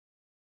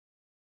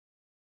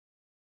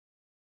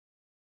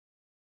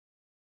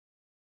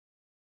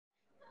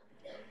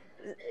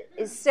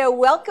So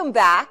welcome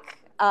back.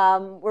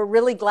 We're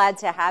really glad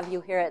to have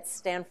you here at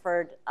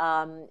Stanford,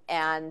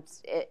 and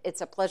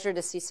it's a pleasure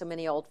to see so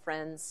many old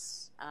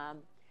friends.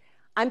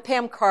 I'm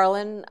Pam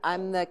Karlan.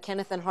 I'm the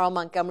Kenneth and Harl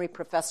Montgomery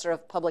Professor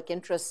of Public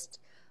Interest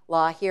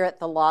Law here at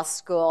the law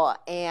school,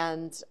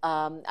 and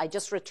I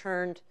just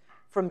returned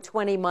from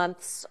 20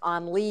 months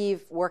on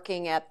leave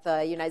working at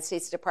the United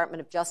States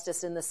Department of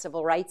Justice in the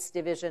Civil Rights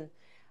Division,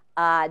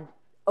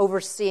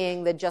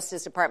 overseeing the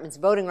Justice Department's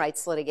voting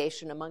rights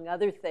litigation, among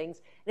other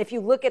things. And if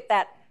you look at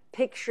that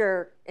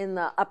picture in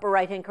the upper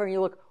right-hand corner, you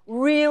look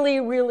really,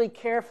 really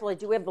carefully.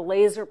 Do we have the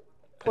laser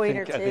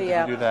pointer too? I think you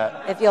can do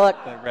that. If you look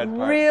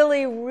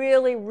really,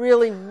 really,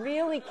 really,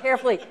 really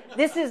carefully.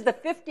 This is the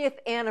 50th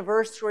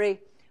anniversary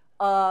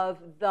of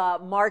the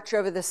march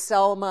over the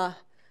Selma,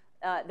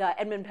 the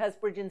Edmund Pettus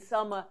Bridge in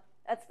Selma.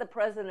 That's the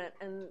president,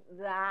 and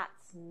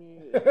that's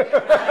me.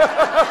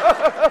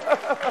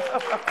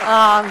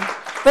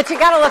 But you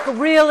got to look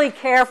really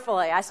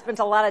carefully. I spent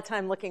a lot of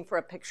time looking for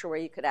a picture where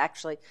you could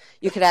actually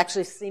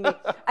see me.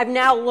 I've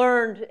now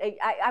learned.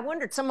 I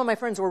wondered, some of my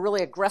friends were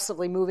really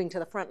aggressively moving to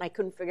the front, and I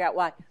couldn't figure out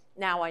why.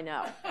 Now I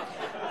know.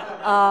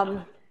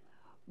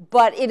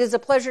 But it is a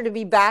pleasure to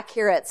be back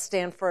here at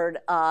Stanford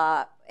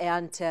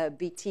and to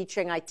be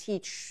teaching. I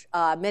teach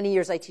many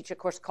years. I teach a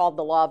course called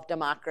The Law of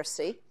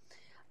Democracy.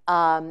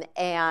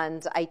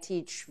 And I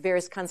teach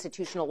various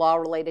constitutional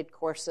law-related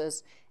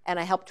courses, and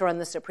I help to run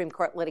the Supreme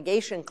Court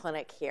litigation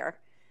clinic here.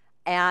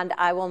 And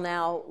I will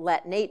now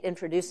let Nate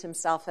introduce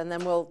himself, and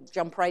then we'll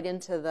jump right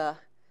into the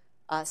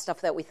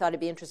stuff that we thought it'd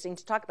be interesting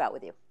to talk about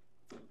with you.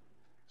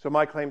 So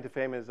my claim to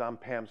fame is I'm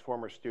Pam's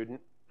former student.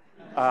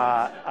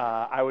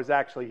 I was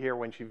actually here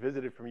when she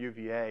visited from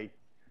UVA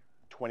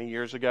 20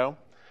 years ago.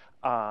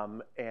 But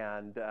I'm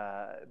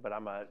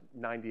a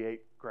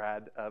 98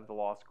 grad of the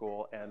law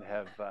school and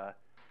have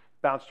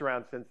bounced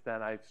around since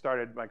then. I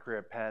started my career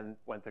at Penn,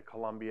 went to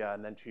Columbia,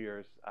 and then 2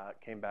 years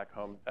came back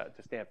home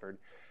to Stanford.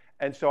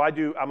 And so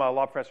I'm a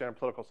law professor and a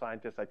political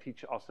scientist. I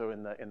teach also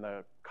in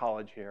the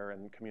college here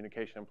in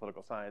communication and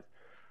political science.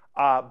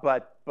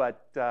 But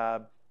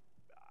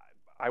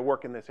I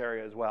work in this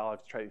area as well.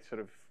 I've tried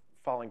sort of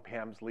following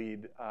Pam's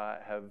lead,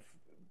 have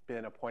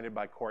been appointed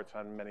by courts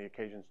on many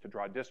occasions to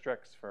draw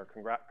districts for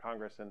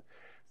Congress and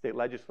state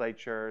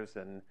legislatures,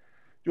 and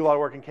do a lot of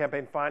work in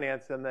campaign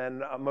finance, and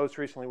then most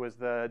recently was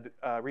the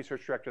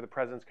research director of the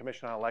President's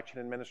Commission on Election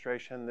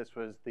Administration. This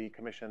was the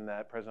commission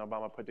that President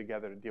Obama put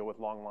together to deal with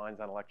long lines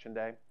on Election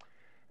Day.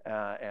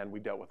 And we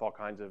dealt with all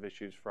kinds of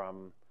issues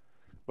from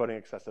voting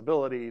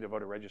accessibility to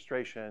voter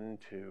registration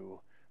to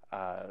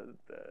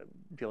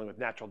dealing with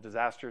natural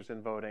disasters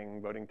in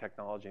voting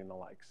technology, and the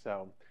like.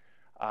 So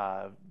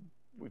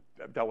we've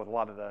dealt with a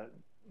lot of the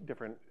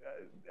different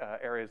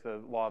areas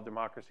of the law of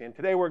democracy. And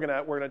today we're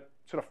gonna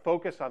sort of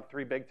focus on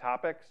three big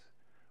topics.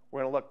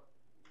 We're gonna look,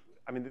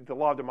 the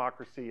law of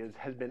democracy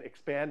has been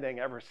expanding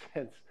ever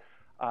since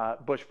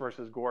Bush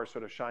versus Gore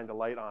sort of shined a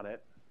light on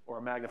it, or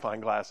a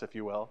magnifying glass, if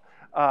you will.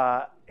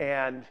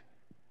 And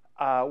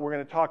we're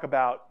gonna talk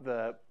about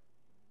the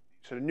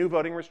sort of new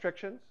voting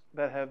restrictions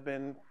that have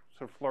been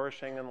sort of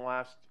flourishing in the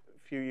last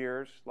few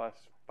years,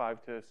 last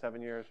 5 to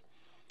 7 years.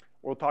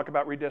 We'll talk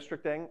about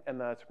redistricting and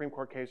the Supreme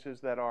Court cases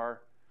that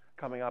are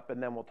coming up,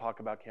 and then we'll talk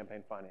about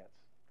campaign finance.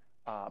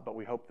 But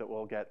we hope that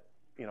we'll get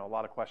a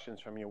lot of questions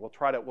from you. We'll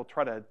try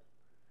to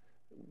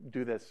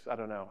do this. I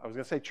don't know. I was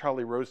going to say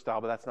Charlie Rose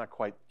style, but that's not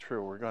quite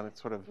true. We're going to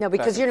sort of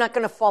because you're not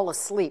going to fall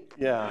asleep.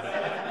 Yeah.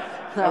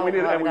 and we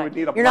would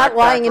need a. You're not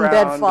lying in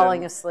bed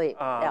falling asleep.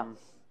 Yeah.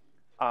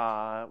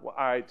 All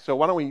right. So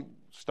why don't we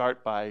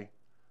start by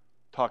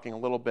talking a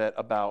little bit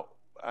about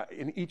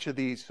in each of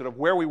these sort of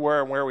where we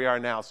were and where we are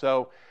now.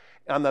 So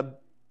on the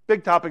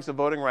big topics of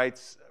voting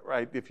rights,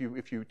 right? If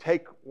you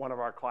take one of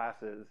our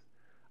classes,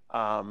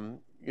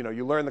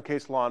 you learn the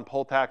case law on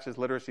poll taxes,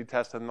 literacy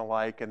tests, and the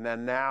like, and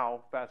then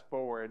now, fast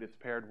forward, it's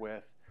paired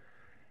with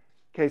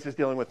cases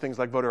dealing with things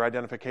like voter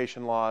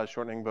identification laws,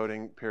 shortening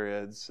voting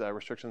periods,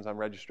 restrictions on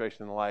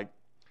registration, and the like.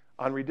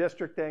 On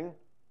redistricting,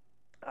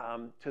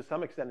 to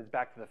some extent, it's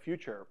back to the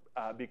future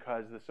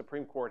because the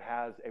Supreme Court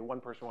has a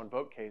one-person,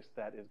 one-vote case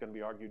that is going to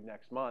be argued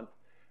next month.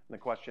 And the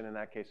question in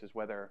that case is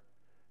whether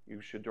you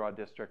should draw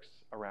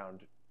districts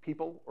around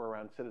people or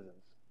around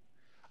citizens.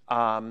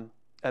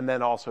 And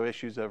then also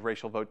issues of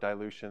racial vote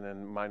dilution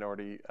and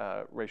minority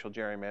racial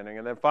gerrymandering.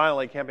 And then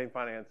finally, campaign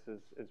finance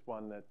is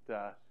one that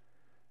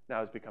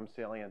now has become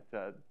salient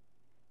to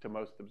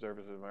most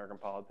observers of American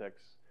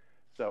politics.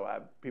 So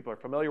people are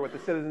familiar with the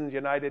Citizens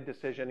United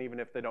decision, even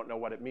if they don't know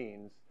what it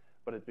means,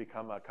 but it's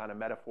become a kind of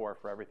metaphor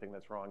for everything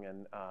that's wrong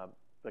in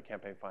the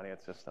campaign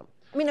finance system.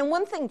 And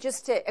one thing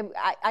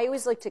I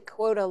always like to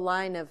quote a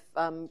line of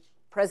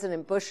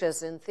President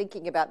Bush's in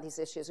thinking about these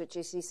issues, which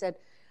is he said,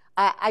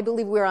 I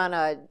believe we're on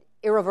an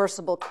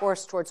irreversible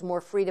course towards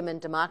more freedom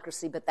and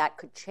democracy, but that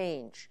could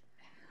change.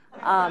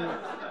 The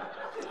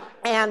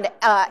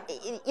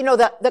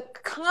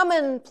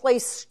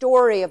commonplace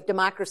story of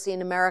democracy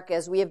in America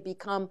is we have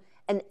become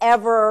an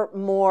ever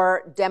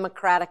more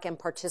democratic and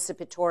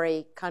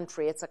participatory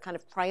country. It's a kind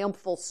of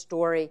triumphal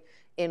story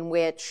in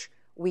which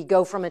we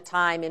go from a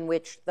time in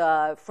which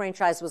the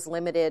franchise was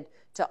limited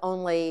to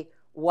only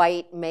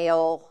white,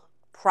 male,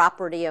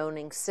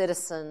 property-owning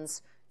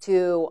citizens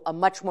to a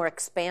much more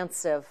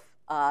expansive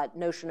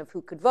notion of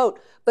who could vote.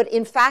 But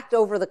in fact,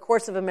 over the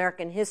course of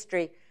American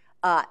history,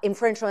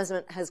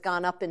 enfranchisement has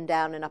gone up and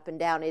down and up and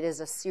down. It is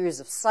a series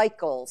of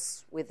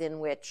cycles within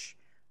which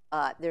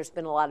there's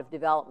been a lot of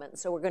development.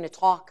 So we're going to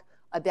talk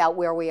about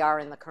where we are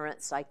in the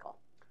current cycle.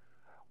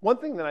 One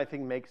thing that I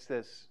think makes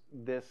this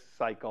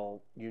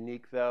cycle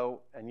unique,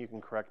 though, and you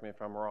can correct me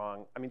if I'm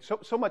wrong, I mean,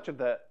 so much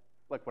of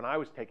like when I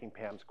was taking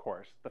Pam's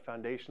course, the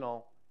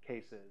foundational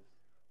cases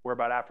were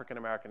about African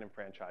American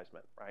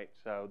enfranchisement, right?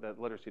 So the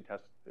literacy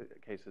test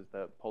cases,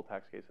 the poll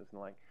tax cases, and the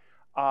like.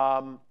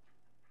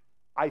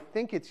 I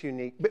think it's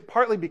unique, but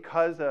partly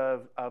because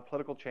of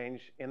political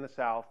change in the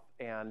South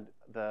and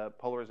the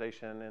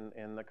polarization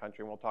in the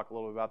country, and we'll talk a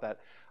little bit about that.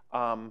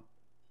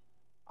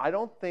 I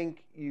don't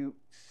think you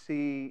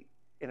see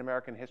in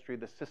American history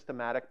the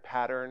systematic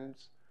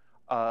patterns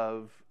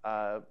of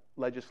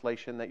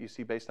legislation that you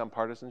see based on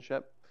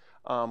partisanship.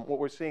 What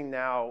we're seeing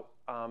now,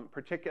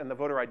 particularly in the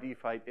voter ID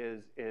fight,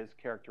 is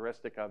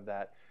characteristic of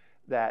that.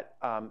 That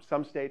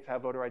some states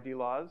have voter ID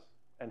laws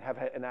and have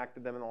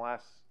enacted them in the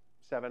last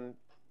 7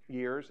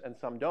 years, and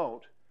some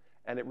don't.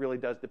 And it really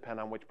does depend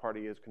on which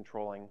party is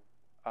controlling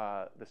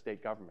the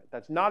state government.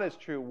 That's not as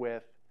true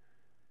with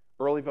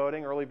early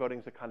voting. Early voting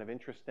is a kind of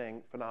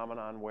interesting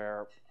phenomenon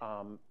where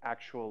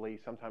actually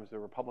sometimes the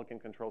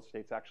Republican-controlled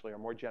states actually are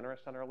more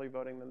generous on early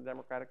voting than the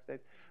Democratic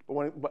states.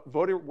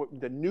 But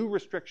the new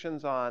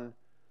restrictions on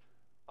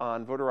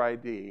voter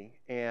ID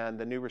and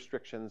the new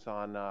restrictions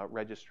on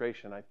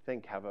registration, I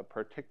think, have a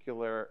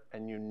particular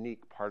and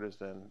unique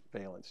partisan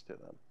valence to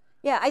them.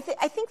 Yeah, I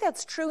think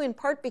that's true in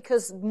part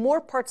because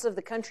more parts of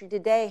the country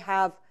today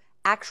have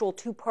actual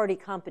two-party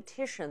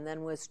competition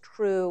than was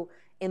true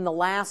in the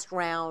last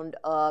round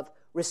of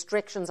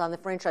restrictions on the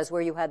franchise,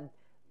 where you had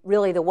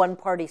really the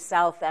one-party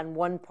South and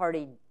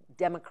one-party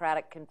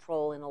Democratic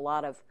control in a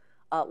lot of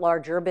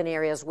large urban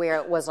areas, where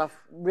it was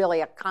really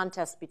a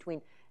contest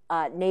between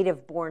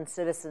native-born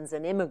citizens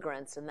and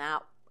immigrants, and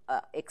that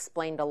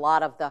explained a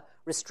lot of the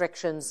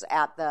restrictions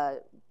at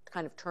the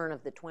kind of turn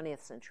of the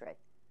 20th century.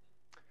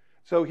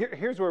 So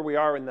here's where we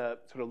are in the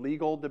sort of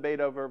legal debate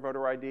over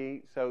voter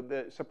ID. So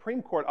the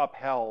Supreme Court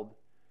upheld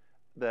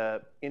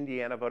the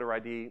Indiana voter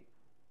ID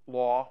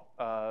law,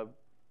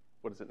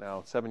 what is it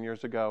now, 7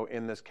 years ago,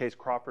 in this case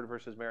Crawford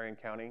versus Marion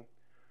County,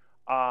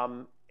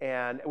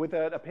 and with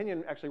an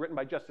opinion actually written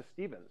by Justice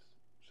Stevens.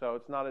 So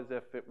it's not as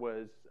if it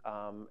was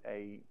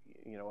a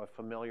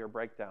familiar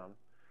breakdown,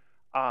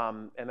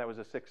 and that was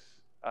a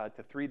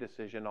 6-3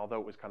 decision, although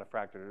it was kind of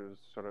fractured. It was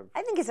sort of.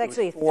 I think it's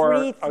actually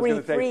 3-3-3. I was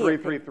going to say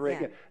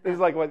 3-3-3. Yeah. This is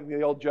like what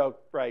the old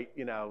joke, right?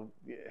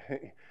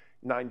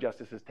 9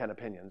 justices, 10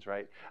 opinions,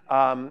 right?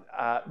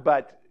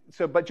 But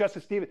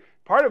Justice Stevens,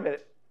 part of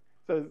it.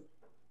 So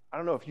I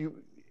don't know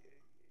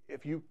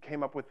if you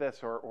came up with this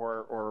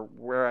or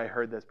where I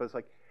heard this, but it's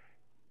like,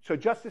 so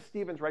Justice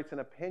Stevens writes an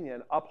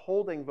opinion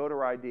upholding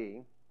voter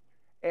ID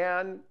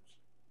and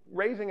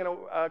raising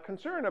a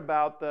concern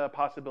about the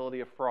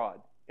possibility of fraud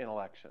in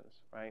elections,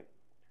 right?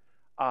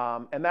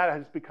 And that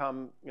has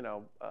become,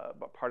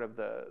 part of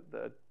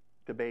the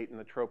debate and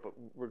the trope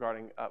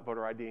regarding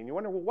voter ID. And you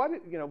wonder, well,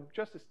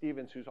 Justice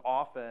Stevens, who's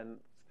often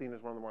seen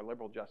as one of the more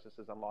liberal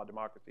justices on law and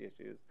democracy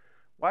issues,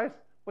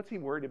 what's he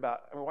worried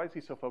about? I mean, why is he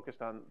so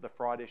focused on the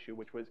fraud issue,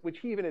 which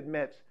he even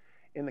admits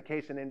in the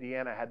case in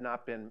Indiana had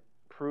not been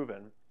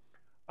proven.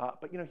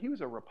 But he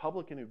was a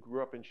Republican who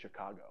grew up in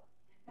Chicago.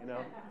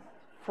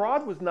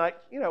 Fraud was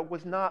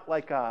not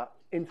like a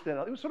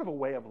incidental. It was sort of a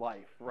way of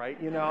life, right?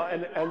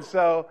 And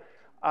so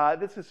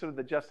this is sort of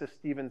the Justice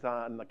Stevens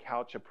on the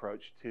couch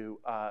approach to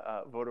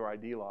voter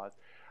ID laws.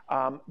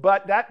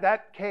 But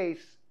that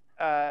case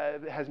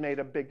has made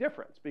a big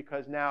difference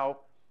because now,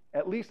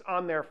 at least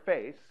on their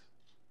face,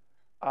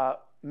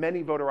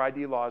 many voter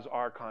ID laws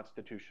are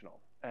constitutional.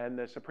 And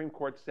the Supreme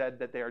Court said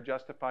that they are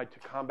justified to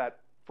combat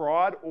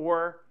fraud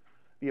or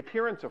the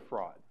appearance of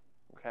fraud.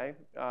 Okay,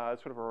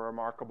 sort of a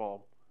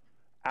remarkable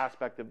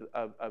aspect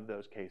of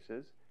those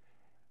cases.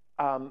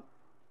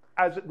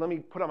 Let me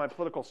put on my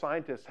political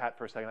scientist hat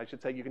for a second. I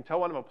should say you can tell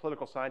when I'm a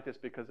political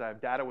scientist because I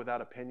have data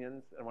without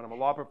opinions, and when I'm a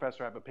law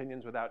professor, I have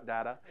opinions without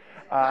data.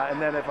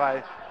 And then if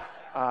I'm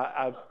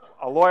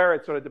a lawyer,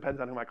 it sort of depends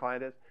on who my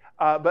client is.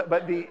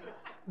 But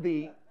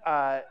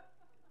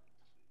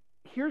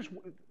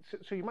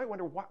so you might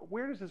wonder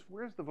where's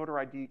the voter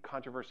ID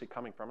controversy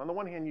coming from? On the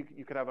one hand,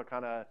 you could have a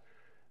kind of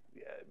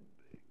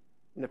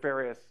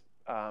nefarious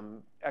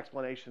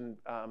explanation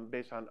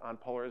based on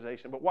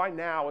polarization, but why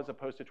now as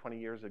opposed to 20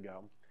 years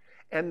ago?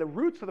 And the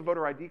roots of the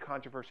voter ID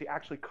controversy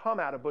actually come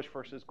out of Bush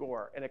versus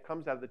Gore, and it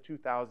comes out of the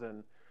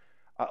 2000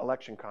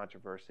 election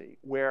controversy,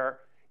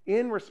 where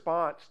in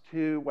response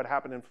to what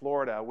happened in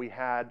Florida, we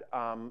had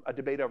a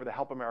debate over the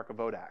Help America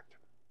Vote Act.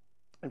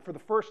 And for the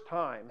first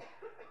time,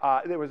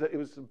 it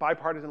was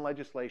bipartisan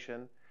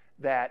legislation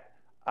that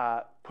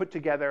put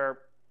together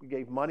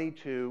gave money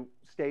to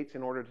states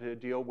in order to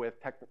deal with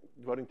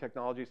voting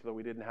technology so that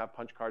we didn't have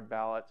punch card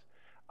ballots.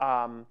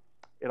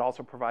 It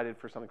also provided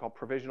for something called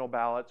provisional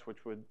ballots,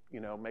 which would,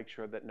 make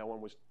sure that no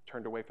one was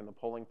turned away from the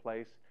polling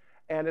place.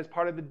 And as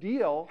part of the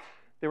deal,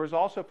 there was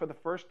also, for the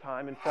first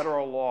time in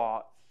federal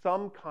law,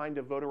 some kind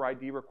of voter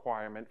ID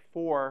requirement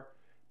for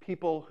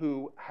people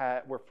who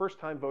were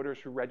first-time voters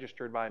who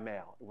registered by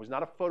mail. It was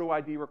not a photo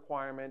ID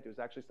requirement. It was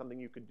actually something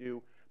you could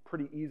do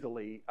pretty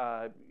easily.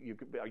 You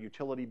could a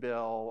utility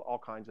bill,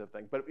 all kinds of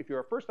things. But if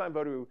you're a first-time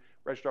voter who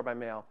registered by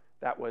mail,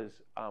 that was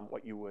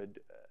what you would.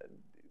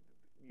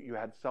 You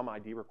had some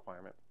ID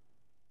requirement.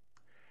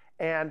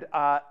 And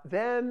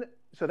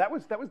so that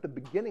was the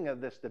beginning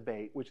of this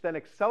debate, which then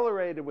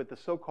accelerated with the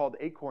so-called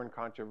Acorn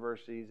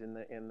controversies in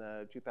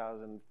the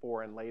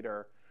 2004 and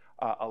later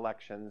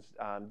elections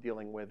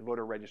dealing with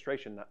voter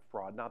registration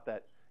fraud. Not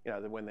that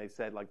when they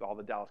said like all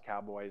the Dallas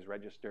Cowboys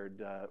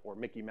registered or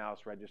Mickey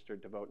Mouse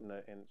registered to vote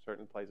in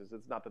certain places.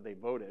 It's not that they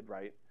voted,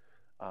 right?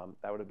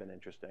 That would have been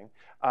interesting.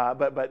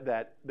 But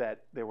that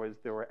there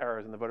were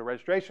errors in the voter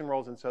registration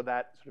rolls, and so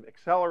that sort of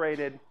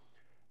accelerated.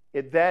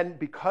 It then,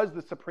 because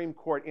the Supreme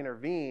Court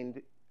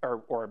intervened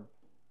or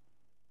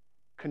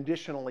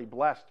conditionally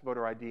blessed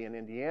voter ID in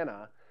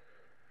Indiana,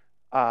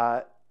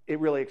 it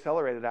really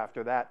accelerated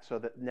after that, so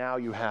that now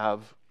you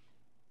have,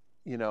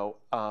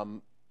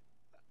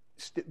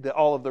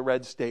 all of the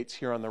red states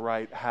here on the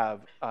right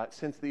have,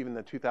 since even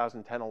the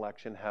 2010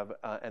 election, have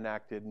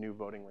enacted new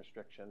voting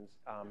restrictions.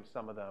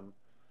 Some of them,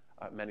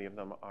 many of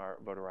them are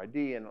voter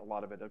ID, and a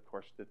lot of it, of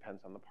course,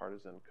 depends on the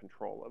partisan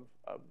control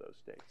of those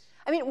states.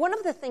 I mean, one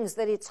of the things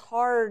that it's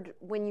hard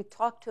when you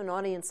talk to an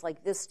audience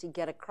like this to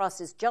get across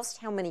is just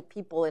how many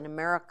people in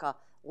America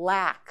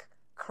lack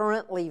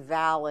currently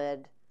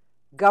valid,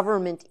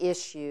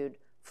 government-issued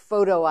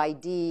photo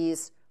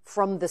IDs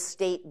from the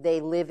state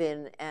they live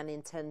in and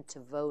intend to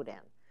vote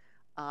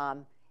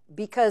in.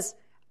 Because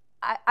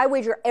I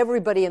wager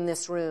everybody in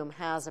this room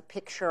has a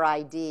picture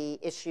ID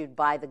issued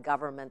by the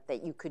government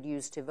that you could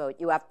use to vote.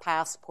 You have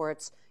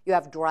passports, you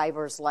have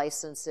driver's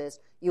licenses,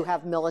 you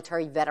have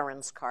military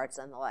veterans cards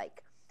and the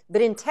like.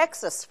 But in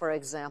Texas, for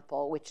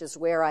example, which is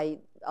where I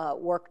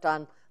worked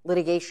on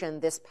litigation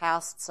this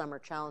past summer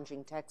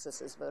challenging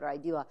Texas's voter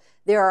ID law,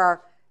 there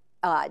are,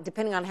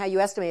 depending on how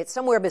you estimate it,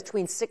 somewhere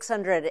between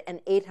 600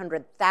 and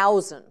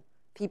 800,000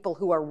 people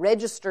who are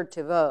registered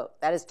to vote.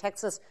 That is,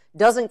 Texas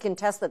doesn't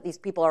contest that these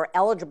people are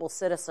eligible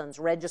citizens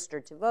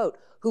registered to vote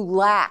who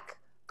lack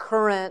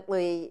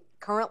currently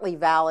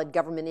valid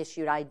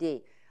government-issued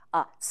ID.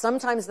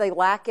 Sometimes they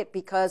lack it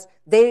because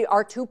they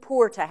are too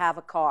poor to have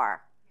a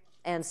car,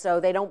 and so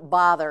they don't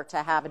bother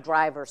to have a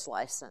driver's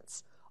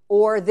license.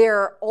 Or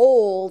they're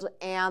old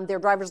and their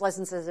driver's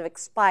licenses have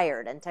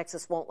expired, and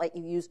Texas won't let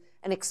you use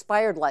an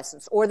expired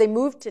license. Or they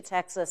moved to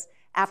Texas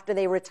after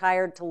they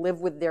retired to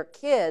live with their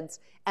kids,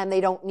 and they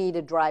don't need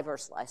a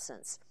driver's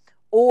license.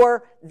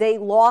 Or they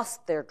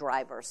lost their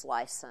driver's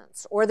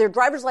license. Or their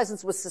driver's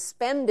license was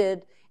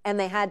suspended, and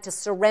they had to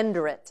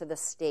surrender it to the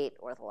state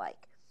or the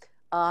like.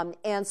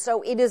 And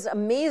so it is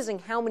amazing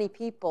how many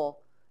people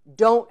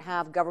don't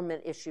have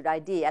government-issued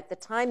ID. At the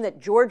time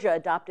that Georgia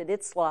adopted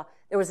its law,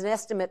 there was an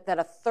estimate that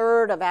a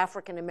third of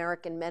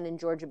African-American men in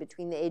Georgia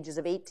between the ages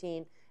of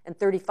 18 and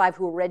 35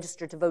 who were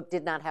registered to vote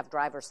did not have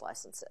driver's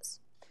licenses.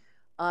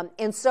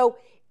 And so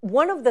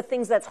one of the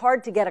things that's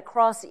hard to get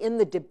across in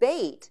the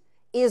debate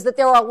is that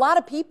there are a lot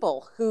of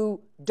people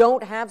who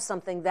don't have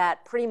something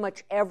that pretty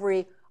much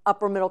every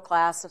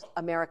upper-middle-class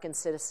American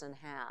citizen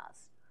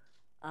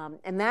has.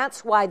 And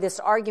that's why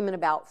this argument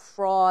about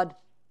fraud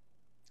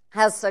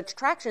has such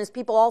traction, is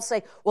people all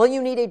say, well,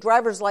 you need a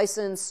driver's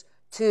license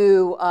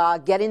to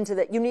get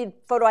into you need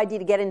photo ID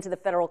to get into the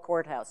federal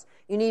courthouse.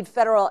 You need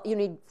photo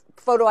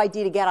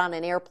ID to get on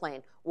an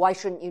airplane. Why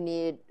shouldn't you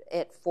need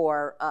it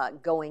for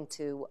going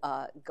to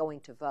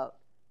vote?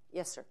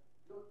 Yes, sir.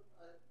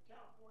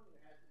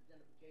 California has an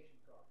identification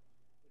card.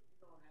 If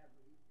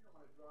you don't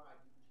want to drive,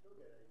 you can still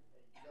get a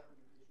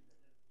government-issued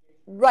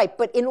identification. Right,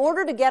 but in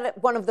order to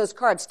get one of those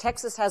cards,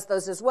 Texas has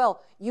those as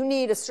well, you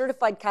need a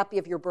certified copy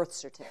of your birth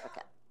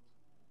certificate,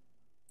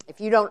 if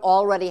you don't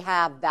already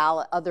have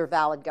other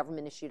valid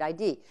government-issued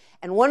ID.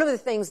 And one of the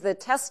things, the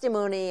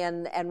testimony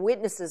and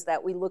witnesses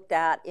that we looked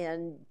at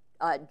in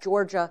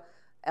Georgia,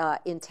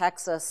 in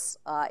Texas,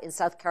 in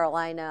South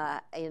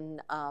Carolina,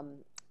 in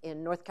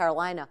North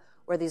Carolina,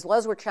 where these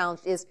laws were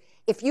challenged, is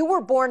if you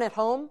were born at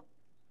home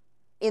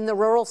in the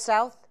rural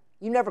South,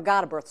 you never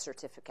got a birth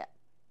certificate.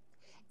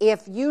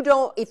 If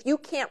you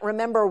can't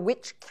remember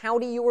which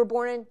county you were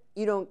born in,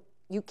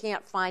 you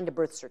can't find a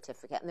birth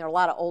certificate. And there are a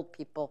lot of old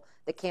people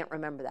that can't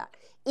remember that.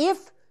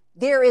 If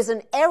there is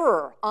an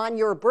error on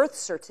your birth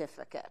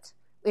certificate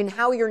in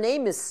how your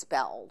name is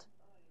spelled,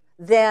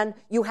 then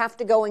you have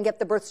to go and get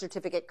the birth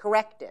certificate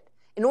corrected.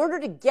 In order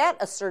to get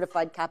a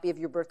certified copy of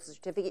your birth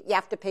certificate, you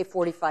have to pay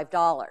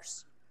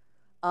 $45.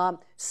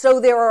 So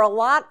there are a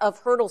lot of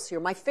hurdles here.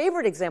 My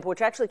favorite example,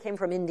 which actually came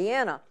from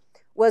Indiana,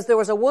 was there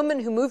was a woman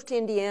who moved to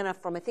Indiana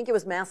from, I think it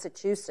was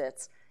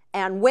Massachusetts,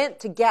 and went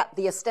to get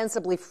the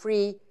ostensibly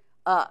free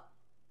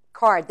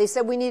card. They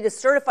said, we need a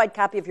certified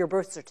copy of your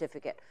birth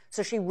certificate.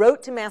 So she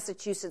wrote to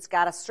Massachusetts,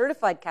 got a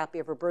certified copy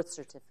of her birth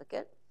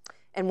certificate,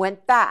 and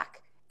went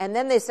back. And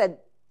then they said,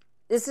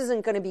 this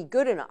isn't going to be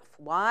good enough.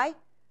 Why?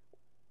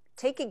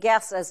 Take a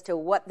guess as to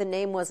what the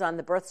name was on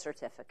the birth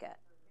certificate.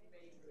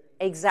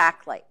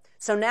 Exactly.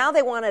 So now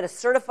they wanted a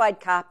certified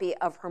copy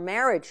of her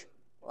marriage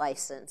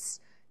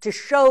license to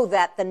show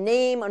that the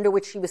name under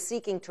which she was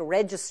seeking to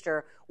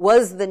register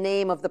was the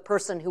name of the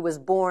person who was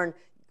born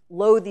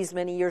these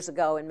many years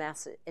ago in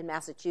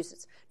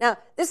Massachusetts. Now,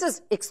 this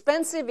is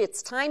expensive,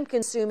 it's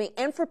time-consuming,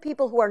 and for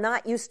people who are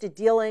not used to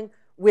dealing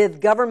with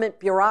government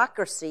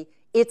bureaucracy,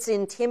 it's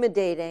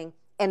intimidating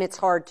and it's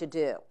hard to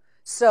do.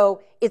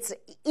 So it's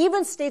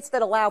even states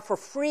that allow for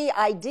free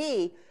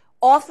ID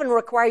often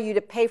require you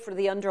to pay for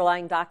the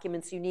underlying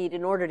documents you need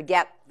in order to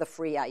get the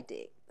free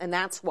ID. And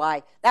that's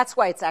why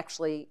it's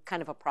actually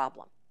kind of a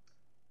problem.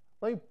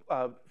 Let me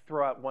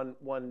throw out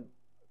one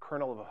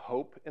kernel of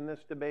hope in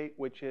this debate,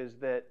 which is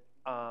that,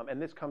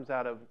 and this comes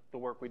out of the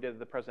work we did at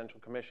the Presidential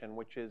Commission,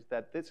 which is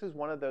that this is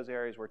one of those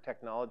areas where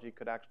technology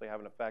could actually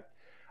have an effect.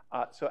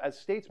 So as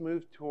states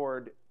move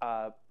toward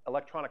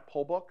electronic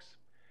poll books,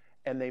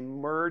 and they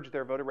merge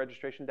their voter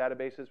registration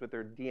databases with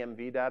their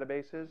DMV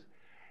databases,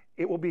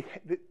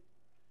 it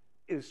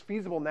is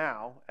feasible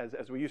now,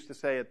 as we used to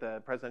say at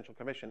the Presidential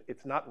Commission,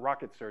 it's not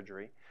rocket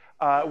surgery,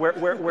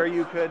 where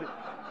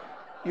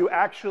you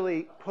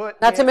actually put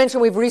Not to mention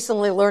we've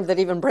recently learned that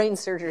even brain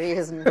surgery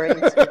isn't brain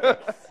surgery.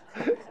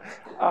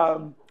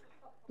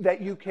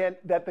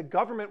 That the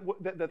government,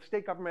 the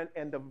state government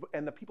and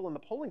the people in the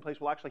polling place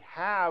will actually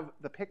have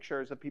the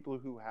pictures of people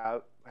who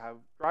have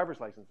driver's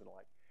license and the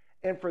like.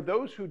 And for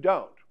those who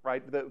don't,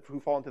 right, who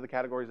fall into the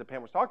categories that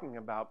Pam was talking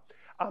about,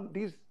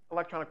 these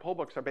electronic poll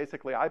books are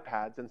basically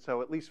iPads, and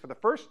so at least for the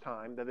first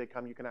time that they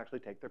come, you can actually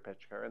take their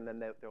picture, and then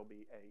there'll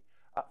be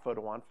a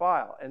photo on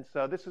file. And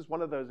so this is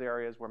one of those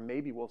areas where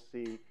maybe we'll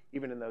see,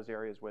 even in those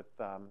areas with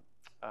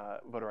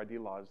voter ID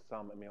laws,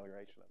 some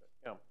amelioration of it.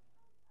 You know.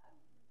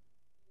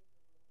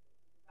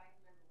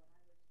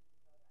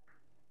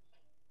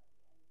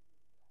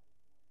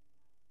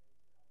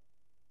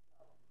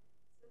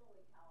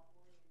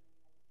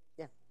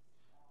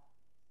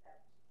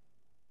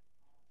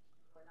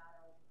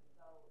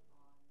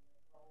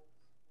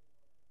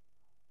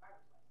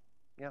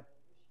 Yeah.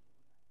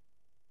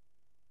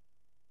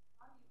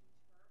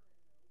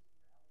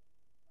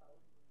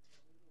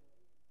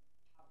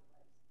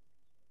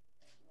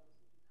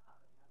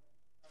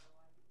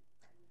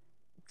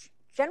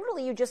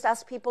 Generally, you just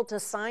ask people to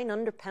sign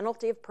under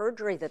penalty of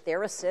perjury that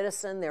they're a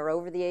citizen, they're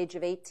over the age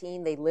of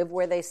 18, they live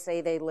where they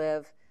say they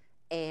live,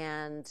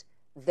 and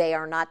they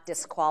are not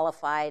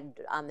disqualified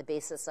on the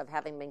basis of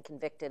having been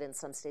convicted in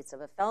some states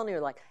of a felony or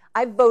like.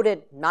 I've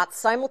voted not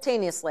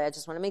simultaneously, I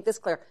just want to make this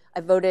clear.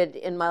 I've voted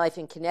in my life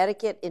in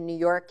Connecticut, in New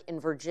York, in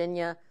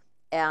Virginia,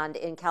 and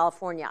in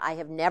California. I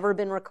have never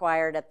been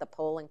required at the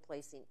polling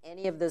place in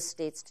any of those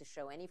states to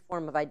show any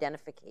form of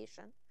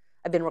identification.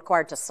 I've been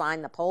required to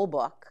sign the poll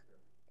book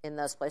in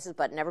those places,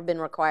 but never been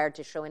required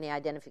to show any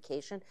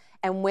identification.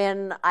 And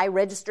when I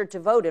registered to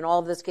vote in all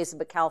of those cases,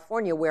 but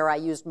California, where I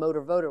used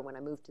motor voter when I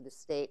moved to the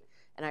state,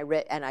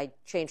 and I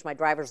changed my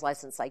driver's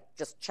license, I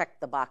just checked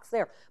the box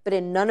there. But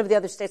in none of the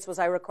other states was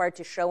I required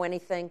to show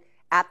anything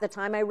at the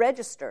time I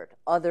registered,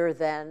 other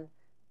than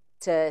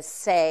to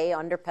say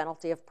under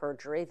penalty of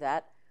perjury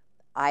that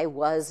I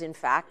was, in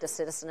fact, a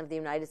citizen of the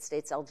United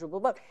States eligible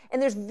to vote. And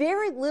there's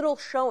very little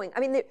showing. I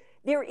mean,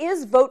 there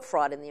is vote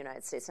fraud in the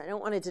United States. I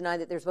don't want to deny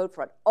that there's vote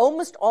fraud.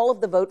 Almost all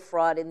of the vote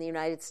fraud in the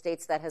United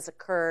States that has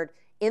occurred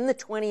in the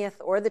 20th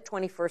or the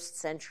 21st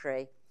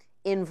century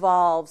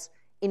involves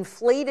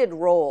inflated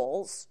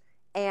rolls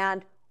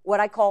and what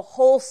I call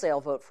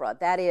wholesale vote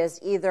fraud. That is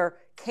either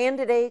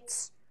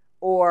candidates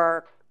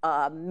or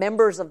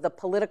members of the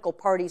political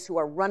parties who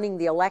are running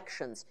the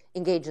elections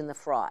engage in the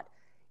fraud.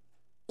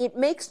 It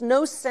makes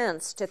no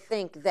sense to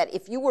think that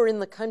if you were in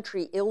the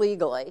country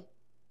illegally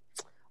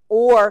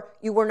or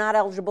you were not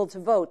eligible to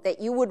vote,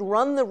 that you would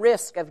run the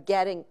risk of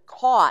getting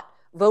caught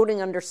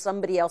voting under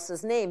somebody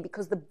else's name,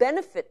 because the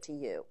benefit to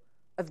you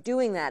of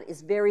doing that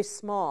is very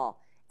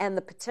small, and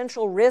the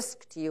potential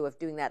risk to you of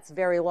doing that is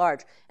very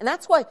large. And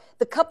that's why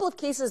the couple of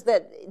cases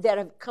that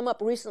have come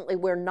up recently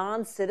where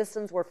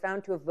non-citizens were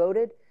found to have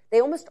voted,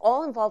 they almost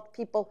all involved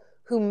people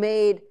who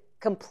made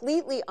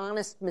completely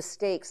honest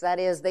mistakes. That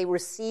is, they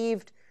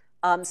received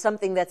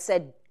something that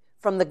said,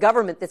 from the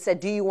government, that said,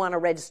 do you want to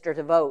register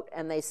to vote?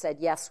 And they said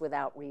yes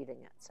without reading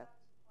it. So.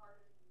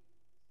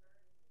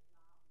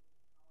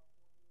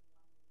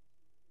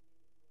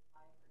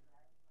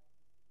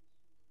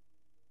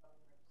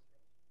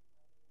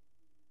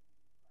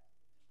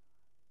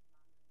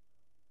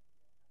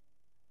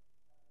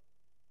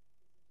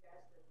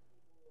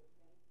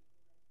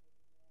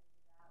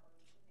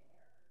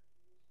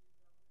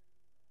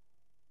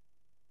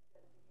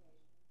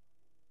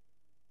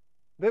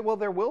 Well,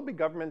 there will be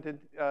government.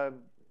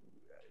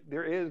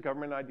 There is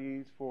government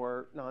IDs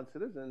for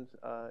non-citizens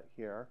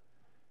here,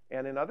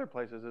 and in other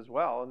places as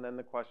well. And then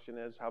the question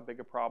is, how big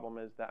a problem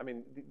is that? I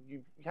mean,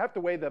 you have to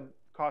weigh the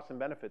costs and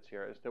benefits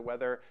here as to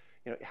whether,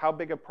 how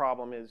big a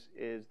problem is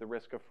the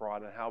risk of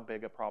fraud, and how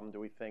big a problem do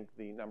we think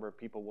the number of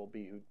people will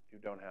be who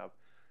don't have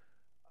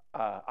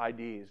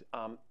IDs.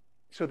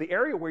 So the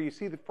area where you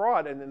see the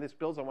fraud, and then this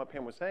builds on what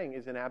Pam was saying,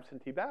 is in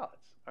absentee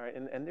ballots. All right,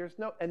 and there's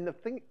no, and the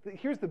thing,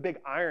 here's the big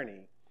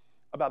irony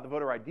about the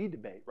voter ID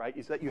debate, right,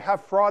 is that you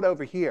have fraud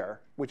over here,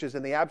 which is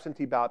in the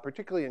absentee ballot,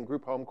 particularly in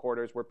group home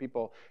quarters where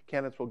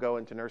candidates will go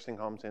into nursing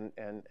homes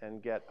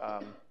and get,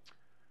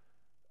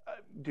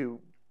 do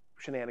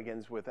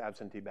shenanigans with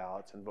absentee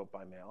ballots and vote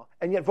by mail.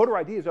 And yet voter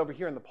ID is over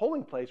here in the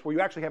polling place where you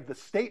actually have the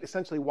state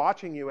essentially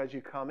watching you as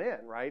you come in,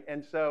 right?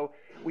 And so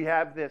we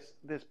have this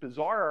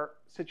bizarre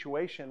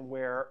situation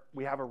where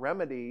we have a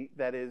remedy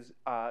that is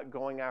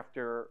going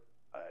after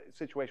a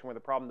situation where the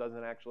problem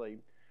doesn't actually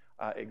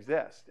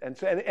exist. And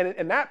so,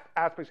 and that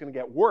aspect is going to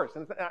get worse.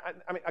 And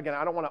I mean, again,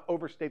 I don't want to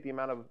overstate the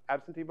amount of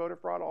absentee voter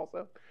fraud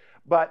also,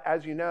 but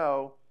as you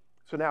know,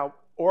 so now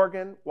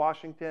Oregon,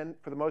 Washington,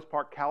 for the most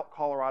part,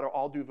 Colorado,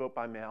 all do vote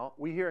by mail.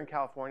 We here in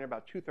California,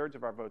 about 2/3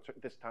 of our votes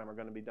this time are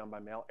going to be done by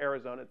mail.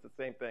 Arizona, it's the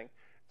same thing.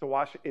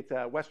 It's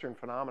a Western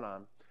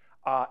phenomenon,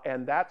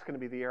 and that's going to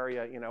be the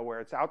area, where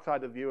it's outside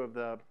the view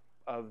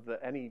of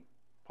any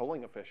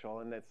polling official,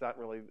 and it's not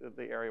really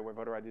the area where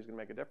voter ID is going to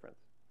make a difference.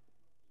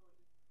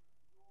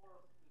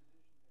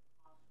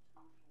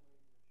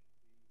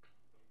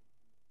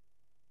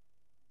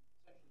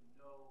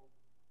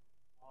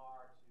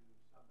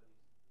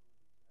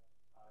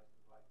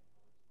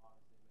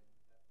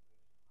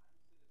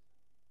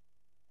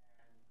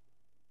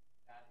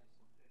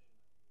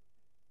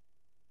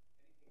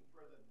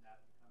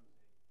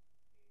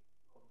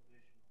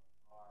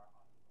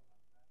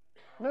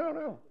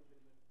 No.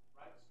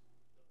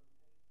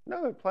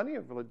 No, there are plenty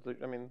of,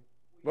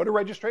 voter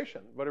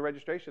registration. Voter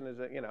registration is,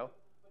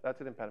 that's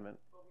an impediment.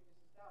 But we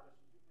just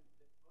established that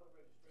voter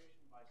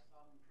registration by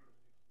some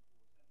jurisdictions will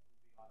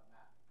essentially be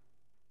automatic.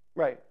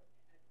 Right.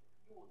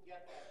 You will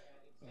get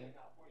that, and in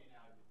California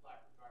now, you apply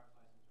for driver's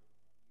license, or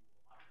you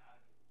will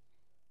automatically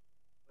receive that.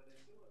 But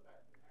in similar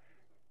fact, I guess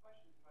my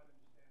question is trying to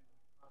understand the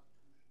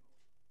constitutional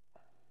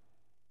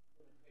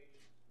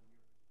limitations from your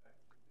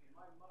perspective. See,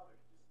 my mother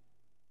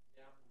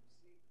just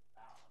received the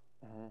ballot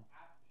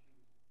after she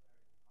was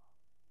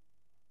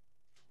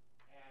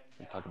declared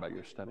incompetent. And talk about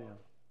your study. But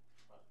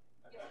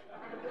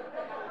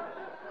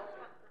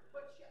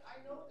I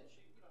know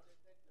that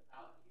the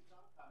ballot keeps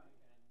on coming,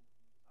 and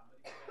somebody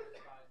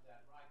exercised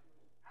that right. There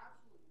was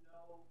absolutely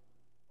no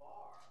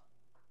bar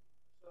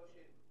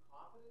associated with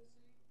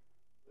competency,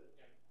 with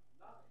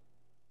nothing.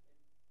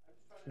 And I'm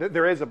just trying to.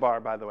 There is a bar,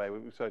 by the way,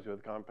 associated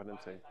with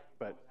competency,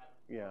 but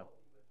yeah.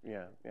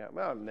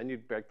 Well, and then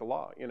you'd break the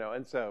law,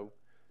 and so.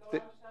 I'm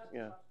just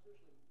asking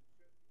constitutionally,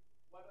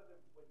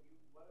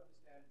 what are the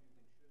standards you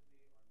think should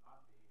be or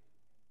not be,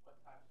 and what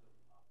types of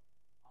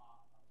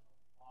bars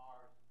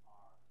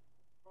are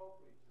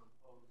appropriate to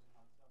impose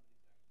on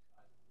somebody's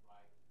exercise of the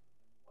right,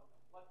 and at what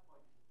point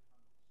does it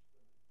become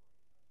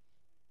discriminatory?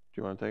 Do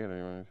you want to take it, or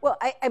you want to? Well,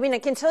 I mean, I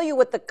can tell you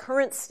what the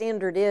current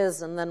standard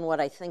is, and then what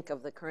I think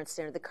of the current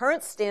standard. The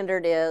current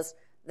standard is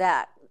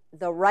that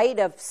the right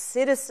of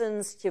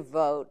citizens to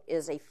vote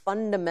is a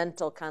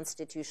fundamental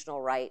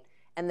constitutional right,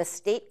 and the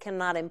state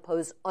cannot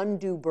impose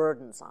undue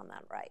burdens on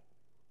that right.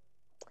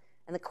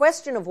 And the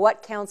question of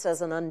what counts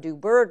as an undue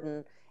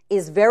burden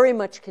is very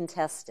much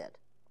contested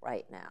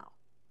right now.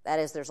 That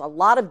is, there's a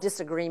lot of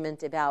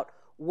disagreement about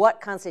what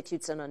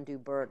constitutes an undue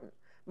burden.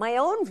 My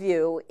own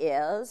view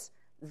is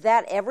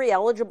that every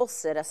eligible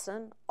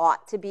citizen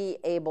ought to be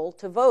able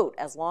to vote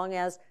as long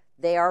as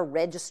they are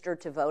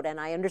registered to vote. And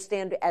I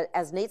understand,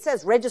 as Nate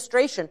says,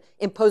 registration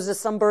imposes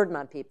some burden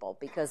on people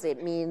because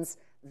it means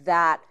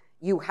that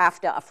you have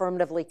to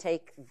affirmatively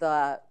take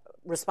the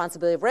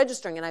responsibility of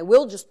registering. And I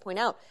will just point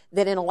out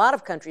that in a lot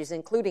of countries,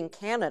 including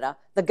Canada,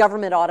 the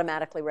government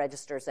automatically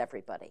registers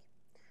everybody.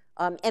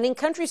 And in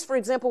countries, for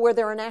example, where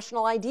there are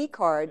national ID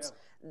cards,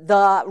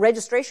 the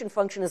registration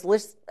function is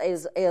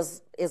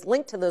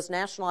linked to those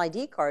national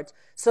ID cards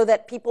so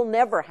that people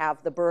never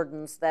have the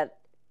burdens that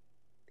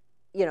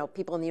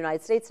people in the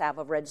United States have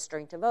of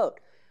registering to vote.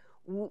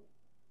 The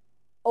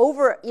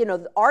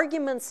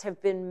arguments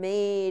have been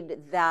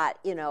made that,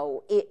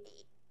 to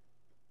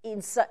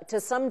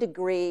some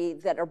degree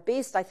that are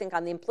based, I think,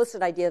 on the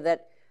implicit idea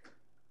that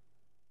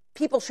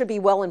people should be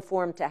well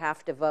informed to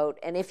have to vote,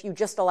 and if you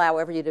just allow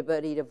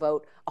everybody to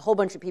vote, a whole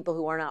bunch of people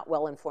who are not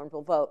well informed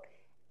will vote.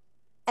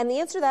 And the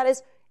answer to that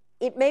is,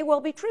 it may well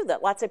be true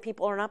that lots of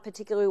people are not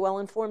particularly well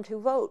informed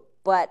who vote,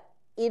 but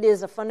it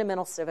is a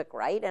fundamental civic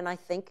right, and I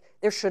think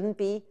there shouldn't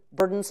be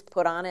burdens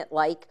put on it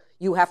like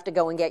you have to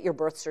go and get your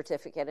birth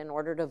certificate in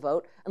order to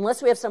vote,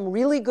 unless we have some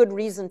really good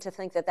reason to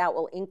think that that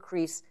will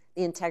increase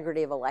the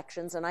integrity of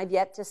elections. And I've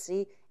yet to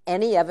see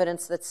any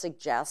evidence that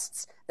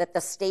suggests that the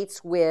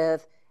states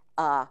with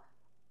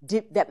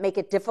that make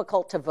it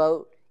difficult to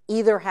vote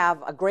either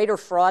have a greater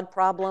fraud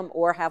problem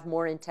or have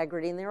more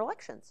integrity in their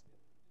elections.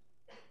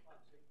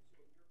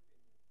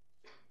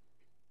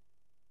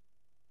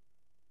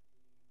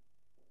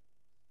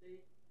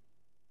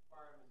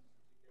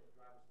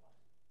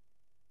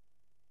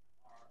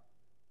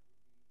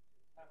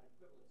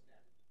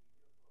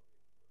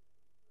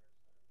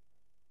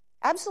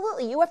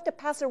 Absolutely. You have to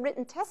pass a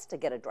written test to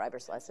get a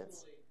driver's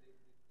license.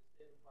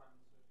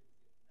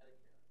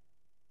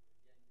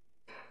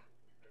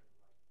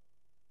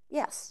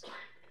 Yes.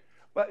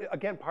 But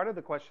again, part of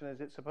the question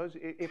is, suppose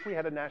if we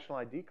had a national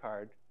ID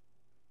card,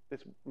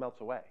 this melts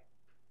away,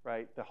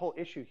 right? The whole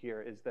issue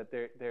here is that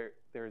there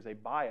is a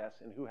bias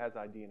in who has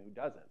ID and who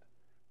doesn't,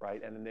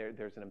 right? And then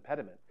there's an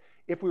impediment.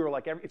 If we were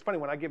like, it's funny,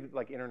 when I give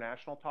like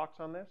international talks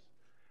on this,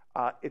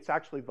 it's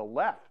actually the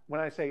left. When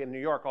I say in New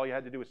York, all you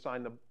had to do was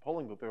sign the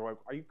polling booth, they're like,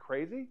 are you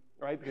crazy,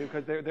 right?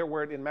 Because they're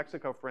worried, in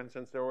Mexico, for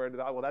instance, they're worried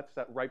about, well, that's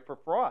ripe for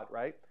fraud,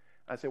 right?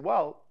 I say,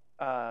 well,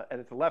 and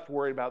it's the left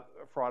worried about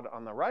fraud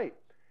on the right.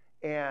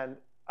 And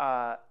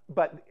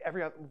but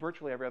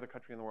virtually every other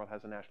country in the world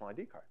has a national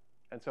ID card,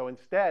 and so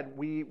instead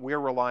we're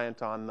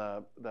reliant on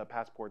the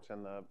passports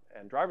and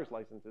driver's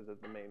licenses as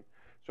the main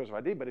source of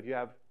ID. But if you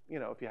have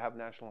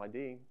national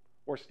ID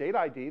or state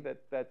ID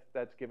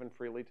that's given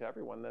freely to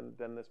everyone,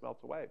 then this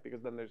melts away,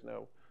 because then there's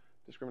no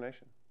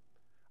discrimination.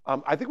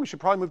 I think we should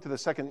probably move to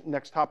the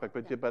next topic,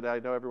 but I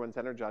know everyone's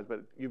energized.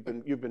 But you've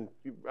been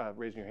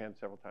raising your hand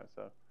several times,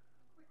 so.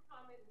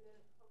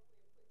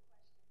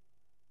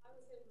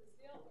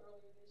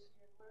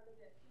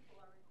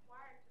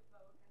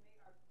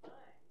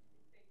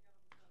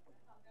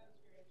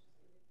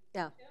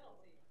 Yeah.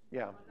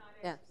 Yeah.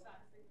 Yeah.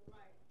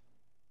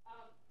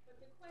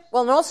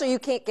 Well, and also you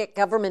can't get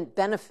government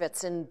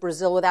benefits in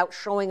Brazil without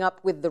showing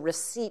up with the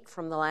receipt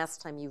from the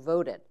last time you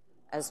voted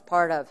as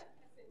part of.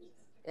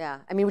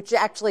 Yeah. I mean, which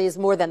actually is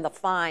more than the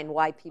fine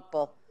why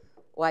people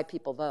vote. So what's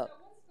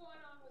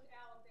going on with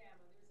Alabama?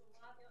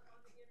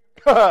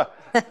 There's a lot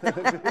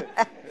on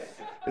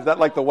the Is that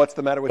like the what's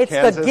the matter with it's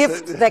Kansas? It's the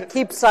gift that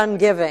keeps on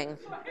giving.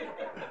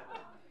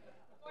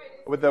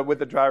 With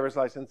the driver's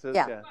licenses?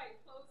 Yeah. Yeah.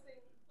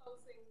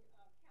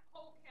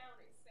 Whole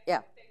counties saying Yeah.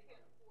 that they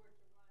can't afford to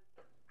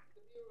run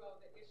the bureau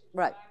that issues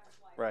Right. driver's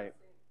licensing, Right.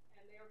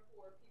 and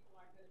therefore people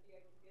aren't going to be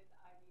able to get the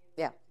ID and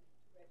Yeah. to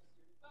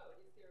register to vote.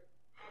 Is there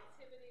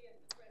activity at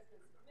the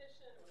President's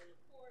Commission or in the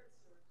courts,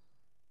 or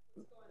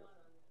what's going on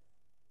this?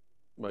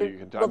 Well, you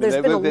can talk. Well, This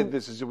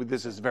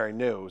is very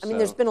new. I mean,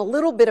 there's been a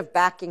little bit of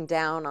backing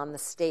down on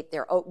the state.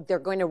 They're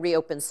going to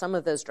reopen some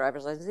of those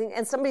driver's licenses,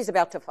 and somebody's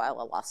about to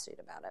file a lawsuit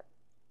about it.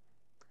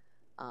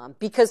 And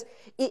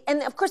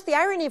of course, the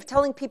irony of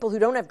telling people who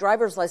don't have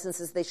driver's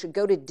licenses they should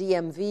go to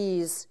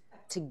DMVs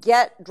to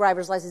get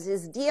driver's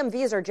licenses is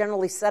DMVs are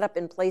generally set up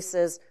in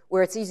places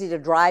where it's easy to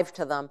drive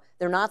to them.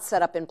 They're not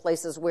set up in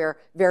places where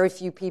very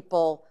few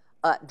people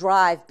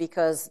drive,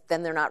 because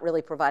then they're not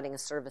really providing a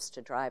service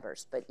to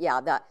drivers. But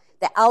yeah, the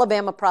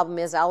Alabama problem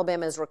is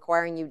Alabama is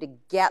requiring you to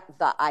get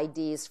the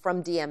IDs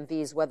from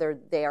DMVs, whether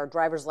they are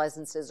driver's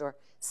licenses or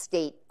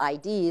state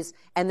IDs,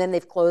 and then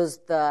they've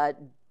closed the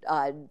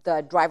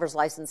driver's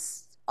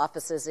license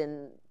offices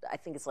in, I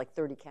think it's like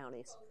 30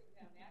 counties.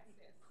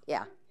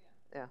 Yeah.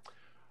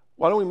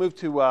 Why don't we move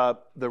to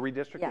the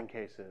redistricting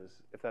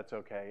cases, if that's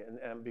okay?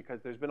 And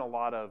because there's been a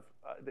lot of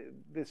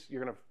this,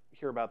 you're going to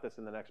hear about this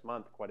in the next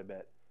month quite a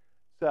bit.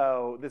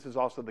 So this is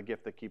also the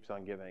gift that keeps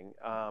on giving.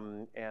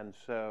 And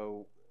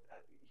so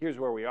here's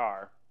where we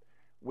are,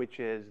 which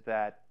is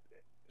that,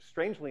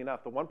 strangely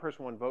enough, the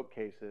one-person, one-vote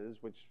cases,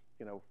 which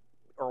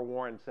Earl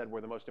Warren said were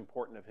the most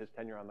important of his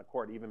tenure on the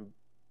court, even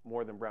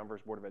more than Brown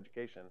versus Board of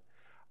Education,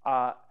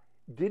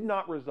 did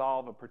not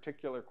resolve a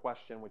particular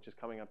question which is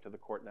coming up to the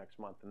court next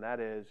month, and that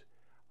is,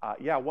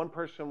 one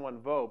person, one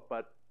vote,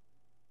 but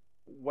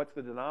what's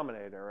the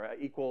denominator?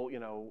 Equal,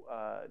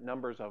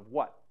 numbers of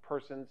what?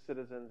 Persons,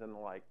 citizens, and the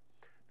like.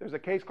 There's a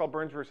case called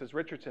Burns versus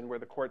Richardson where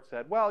the court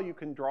said, well, you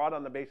can draw it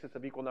on the basis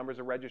of equal numbers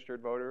of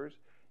registered voters.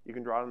 You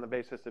can draw it on the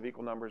basis of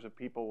equal numbers of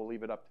people. We'll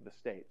leave it up to the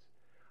states.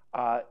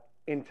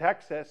 In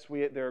Texas,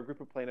 there are a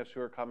group of plaintiffs who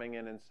are coming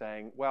in and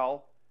saying,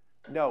 well,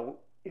 no,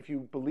 if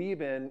you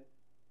believe in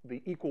the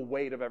equal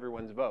weight of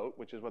everyone's vote,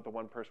 which is what the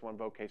one-person,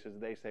 one-vote cases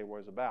they say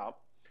was about,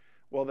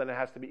 well, then it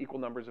has to be equal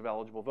numbers of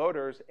eligible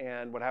voters.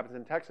 And what happens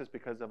in Texas,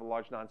 because of a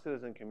large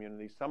non-citizen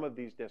community, some of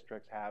these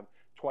districts have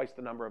twice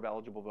the number of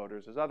eligible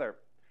voters as other.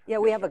 Yeah,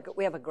 we have a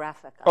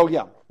graphic. Oh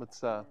yeah,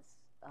 let's.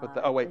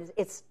 Wait.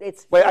 It's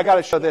wait. I got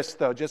to show this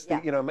though, just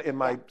Yeah. in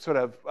my sort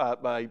of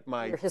my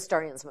your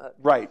historian's mode.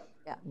 right.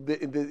 Yeah.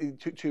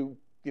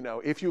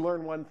 If you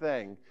learn one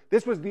thing,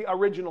 this was the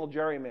original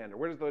gerrymander.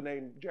 Where does the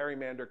name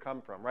gerrymander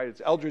come from? Right,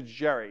 it's Eldridge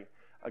Gerry,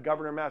 a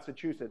governor of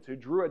Massachusetts, who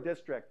drew a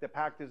district that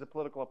packed his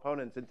political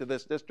opponents into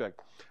this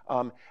district.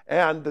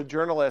 And the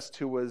journalist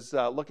who was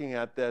looking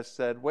at this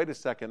said, "Wait a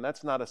second,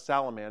 that's not a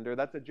salamander,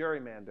 that's a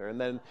gerrymander." And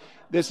then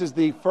this is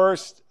the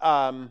first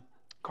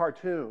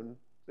cartoon.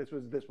 This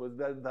was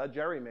the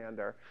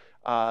gerrymander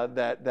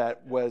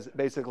that was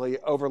basically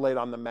overlaid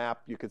on the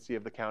map you could see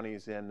of the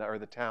counties or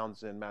the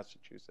towns in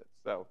Massachusetts.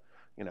 So,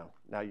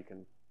 now you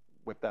can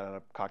whip that on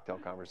a cocktail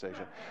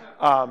conversation.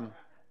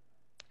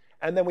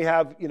 And then we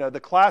have, the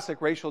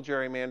classic racial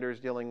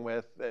gerrymanders dealing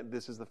with,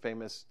 this is the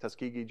famous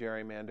Tuskegee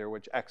gerrymander,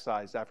 which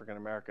excised African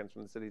Americans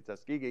from the city of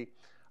Tuskegee.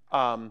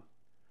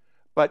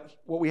 But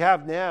what we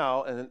have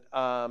now, and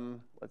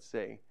let's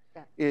see,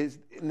 is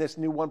in this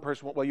new one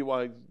person.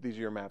 Well, these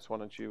are your maps. Why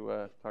don't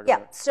you talk Yeah.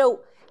 about it?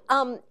 So,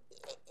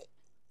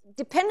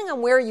 depending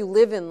on where you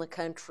live in the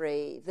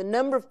country, the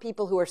number of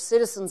people who are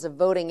citizens of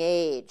voting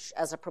age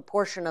as a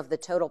proportion of the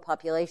total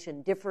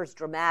population differs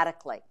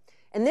dramatically.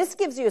 And this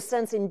gives you a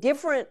sense in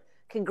different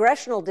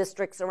congressional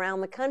districts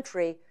around the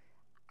country,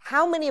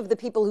 how many of the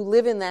people who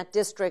live in that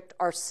district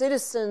are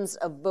citizens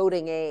of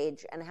voting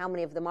age and how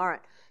many of them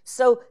aren't.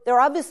 So there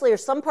obviously are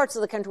some parts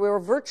of the country where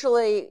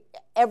virtually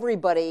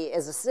everybody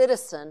is a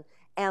citizen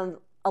and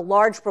a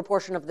large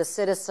proportion of the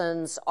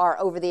citizens are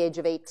over the age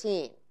of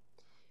 18.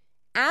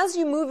 As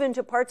you move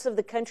into parts of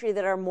the country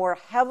that are more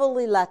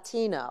heavily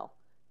Latino,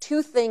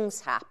 two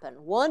things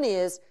happen. One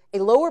is a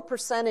lower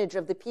percentage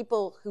of the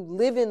people who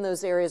live in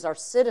those areas are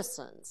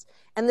citizens.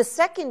 And the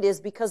second is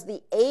because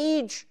the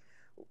age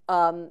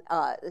kind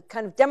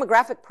of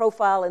demographic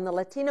profile in the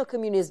Latino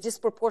community is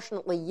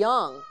disproportionately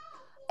young,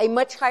 a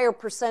much higher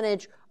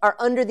percentage are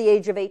under the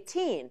age of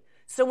 18.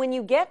 So when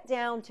you get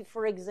down to,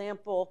 for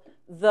example,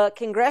 the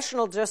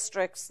congressional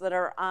districts that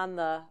are on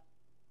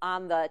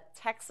the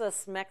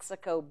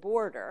Texas-Mexico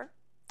border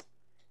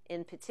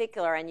in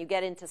particular, and you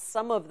get into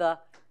some of the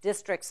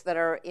districts that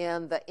are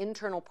in the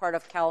internal part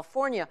of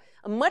California,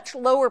 a much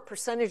lower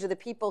percentage of the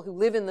people who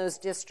live in those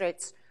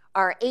districts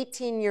are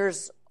 18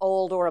 years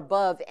old or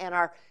above and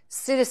are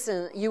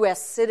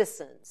U.S.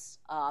 citizens.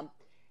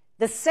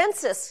 The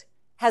census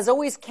has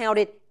always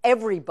counted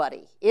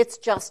everybody. It's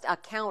just a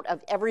count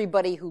of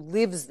everybody who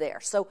lives there.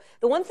 So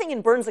the one thing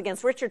in Burns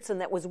against Richardson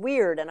that was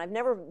weird, and I've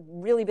never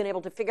really been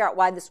able to figure out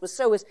why this was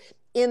so, is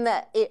and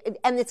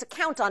it's a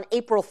count on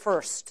April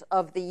 1st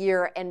of the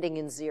year ending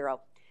in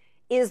 0,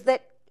 is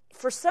that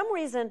for some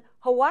reason,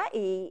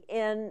 Hawaii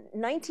in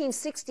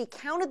 1960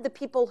 counted the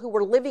people who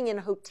were living in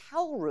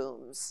hotel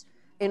rooms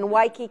in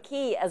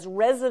Waikiki as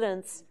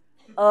residents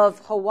of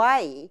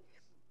Hawaii.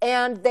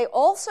 And they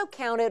also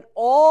counted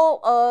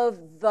all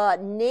of the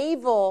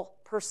naval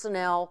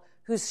personnel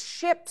whose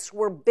ships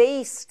were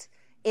based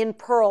in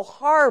Pearl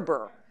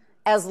Harbor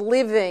as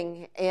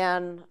living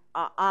on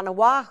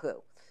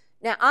Oahu.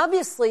 Now,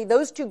 obviously,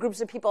 those two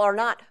groups of people are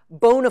not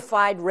bona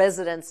fide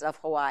residents of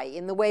Hawaii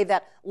in the way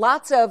that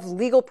lots of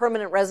legal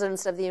permanent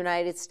residents of the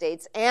United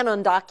States and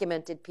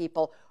undocumented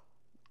people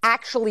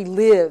actually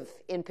live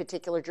in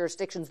particular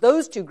jurisdictions.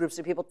 Those two groups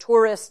of people,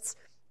 tourists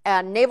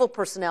and naval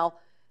personnel,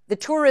 the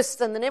tourists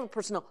and the naval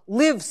personnel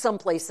live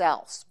someplace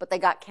else, but they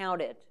got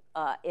counted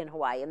in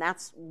Hawaii, and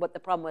that's what the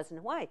problem was in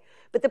Hawaii.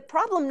 But the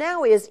problem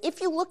now is, if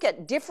you look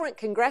at different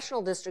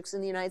congressional districts in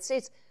the United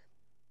States,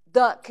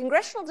 the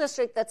congressional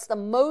district that's the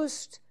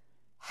most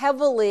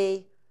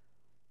heavily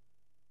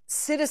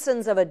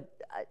citizens of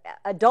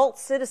adult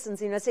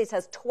citizens in the United States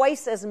has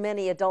twice as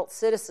many adult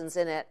citizens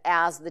in it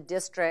as the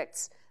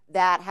districts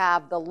that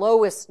have the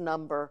lowest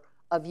number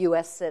of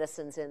U.S.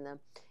 citizens in them.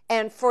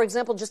 And, for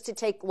example, just to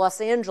take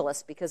Los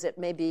Angeles, because it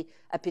may be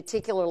a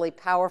particularly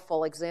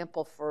powerful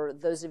example for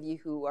those of you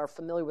who are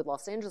familiar with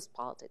Los Angeles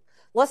politics.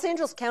 Los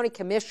Angeles County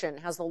Commission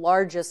has the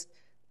largest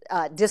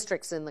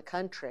districts in the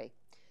country.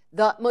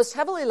 The most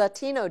heavily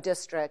Latino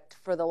district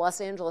for the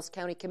Los Angeles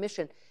County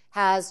Commission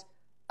has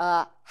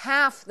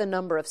half the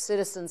number of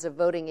citizens of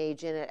voting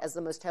age in it as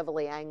the most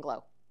heavily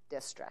Anglo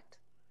district.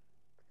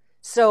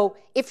 So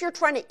if you're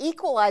trying to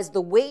equalize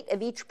the weight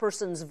of each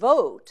person's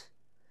vote,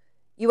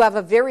 you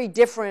have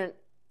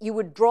you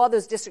would draw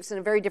those districts in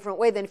a very different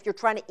way than if you're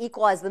trying to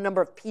equalize the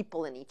number of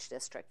people in each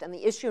district. And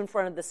the issue in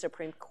front of the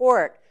Supreme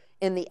Court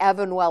in the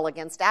Evanwell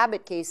against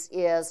Abbott case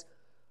is,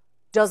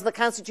 does the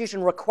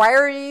Constitution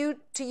require you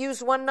to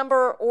use one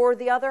number or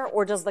the other,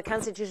 or does the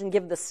Constitution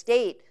give the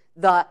state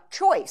the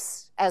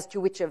choice as to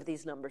which of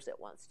these numbers it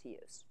wants to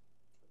use?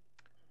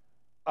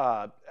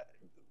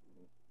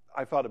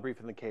 I filed a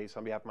brief in the case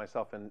on behalf of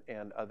myself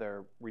and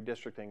other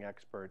redistricting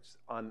experts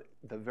on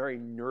the very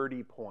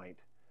nerdy point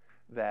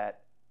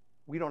that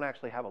we don't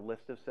actually have a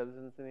list of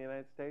citizens in the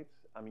United States.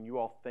 I mean, you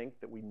all think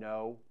that we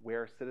know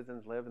where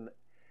citizens live, and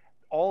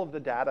all of the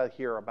data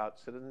here about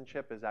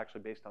citizenship is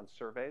actually based on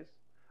surveys,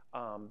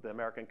 the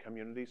American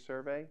Community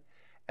Survey.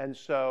 And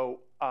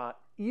so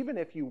even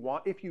if you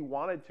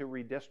wanted to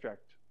redistrict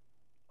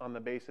on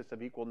the basis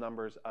of equal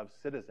numbers of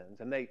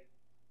citizens, and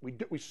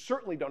we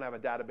certainly don't have a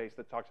database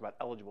that talks about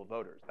eligible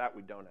voters. That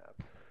we don't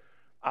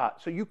have.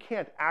 So you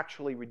can't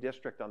actually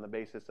redistrict on the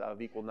basis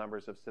of equal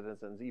numbers of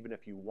citizens, even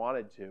if you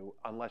wanted to,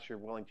 unless you're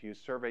willing to use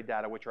survey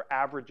data, which are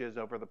averages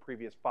over the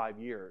previous 5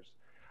 years.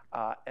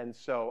 And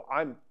so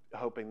I'm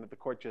hoping that the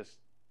court just,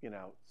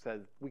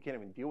 says we can't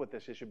even deal with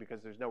this issue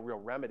because there's no real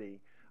remedy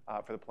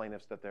for the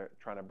plaintiffs that they're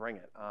trying to bring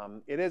it.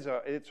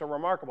 It's a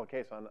remarkable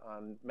case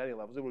on many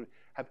levels. It would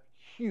have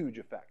huge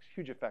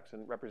effects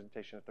in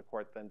representation if the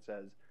court then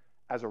says,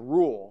 as a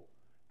rule,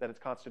 that it's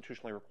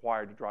constitutionally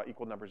required to draw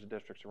equal numbers of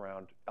districts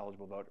around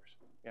eligible voters.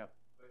 Yeah.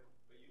 But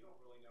you don't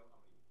really know how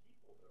many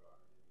people there are.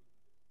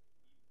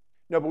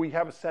 No, but we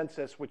have a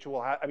census which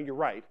will have, you're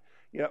right.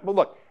 But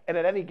look, and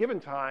at any given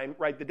time,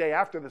 right, the day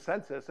after the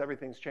census,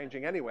 everything's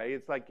changing anyway.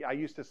 It's like I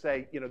used to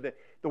say,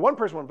 the one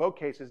person, one vote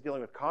case is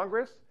dealing with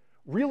Congress,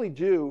 really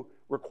do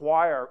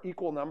require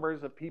equal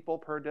numbers of people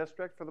per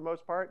district for the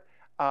most part.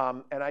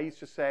 And I used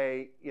to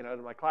say, to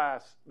my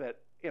class that,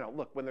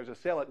 look, when there's a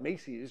sale at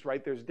Macy's,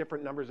 right, there's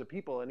different numbers of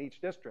people in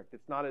each district.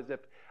 It's not as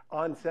if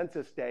on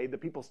census day, the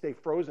people stay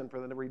frozen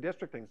for the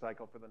redistricting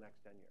cycle for the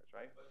next 10 years,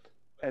 right?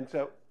 And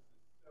so,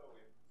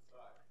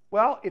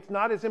 well, it's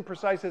not as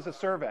imprecise as a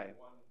survey.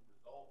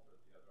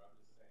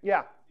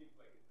 Yeah.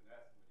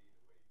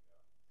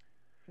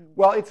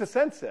 Well, it's a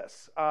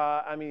census.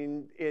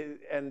 And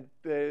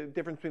the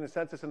difference between a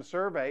census and a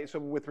survey, so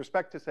with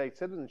respect to, say,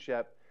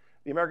 citizenship,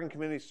 the American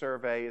Community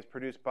Survey is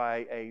produced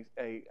by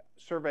a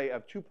survey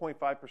of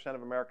 2.5%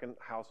 of American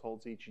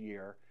households each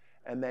year,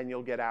 and then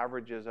you'll get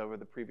averages over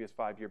the previous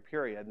 5-year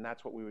period, and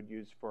that's what we would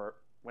use for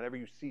whenever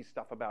you see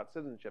stuff about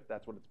citizenship,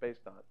 that's what it's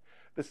based on.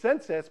 The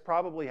census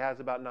probably has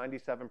about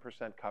 97%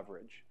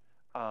 coverage.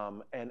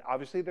 And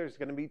obviously there's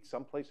going to be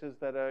some places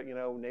that are,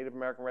 Native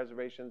American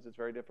reservations, it's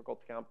very difficult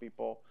to count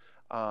people.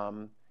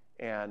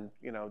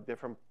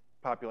 Different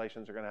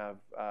populations are going to have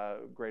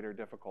greater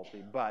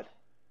difficulty. But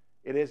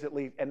it is at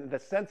least, and the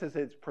census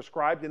is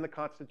prescribed in the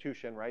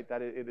Constitution, right?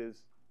 That it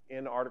is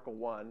in Article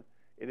 1.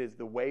 It is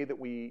the way that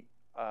we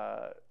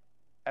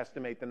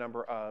estimate the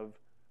number of,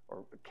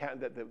 or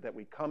that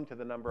we come to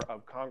the number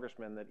of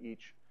congressmen that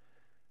each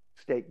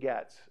state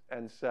gets.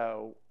 And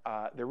so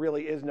there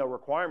really is no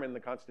requirement in the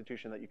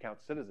Constitution that you count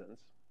citizens,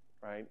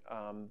 right?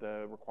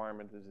 The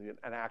requirement is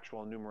an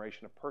actual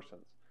enumeration of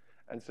persons.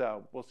 And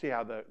so we'll see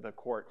how the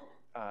court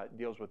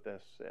deals with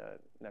this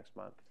next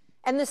month.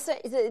 And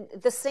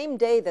the same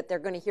day that they're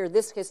going to hear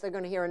this case, they're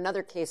going to hear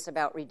another case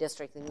about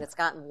redistricting that's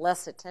gotten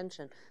less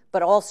attention,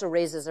 but also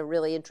raises a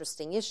really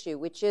interesting issue,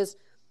 which is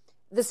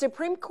the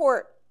Supreme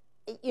Court,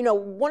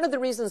 one of the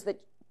reasons that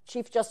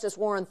Chief Justice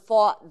Warren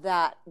thought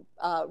that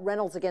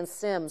Reynolds against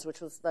Sims, which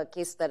was the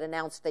case that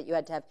announced that you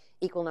had to have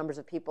equal numbers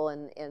of people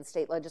in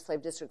state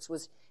legislative districts,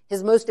 was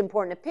his most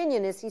important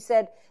opinion, is he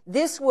said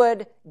this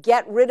would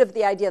get rid of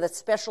the idea that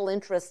special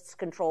interests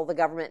control the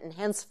government, and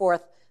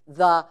henceforth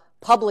the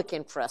public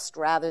interest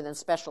rather than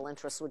special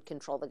interests would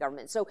control the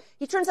government. So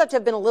he turns out to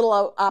have been a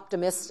little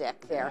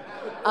optimistic there.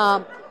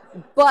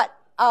 But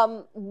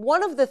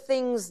one of the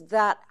things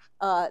that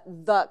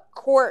the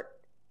court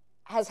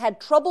has had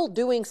trouble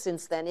doing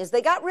since then is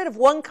they got rid of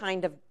one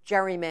kind of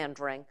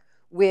gerrymandering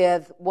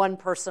with one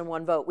person,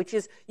 one vote, which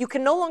is you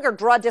can no longer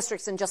draw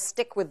districts and just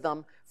stick with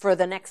them for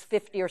the next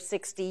 50 or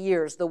 60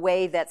 years, the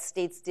way that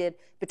states did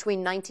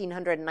between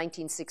 1900 and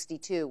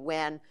 1962,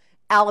 when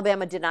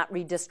Alabama did not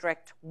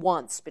redistrict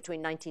once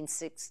between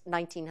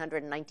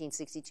 1900 and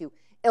 1962.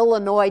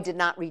 Illinois did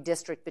not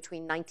redistrict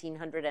between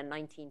 1900 and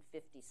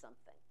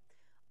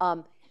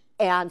 1950-something.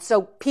 And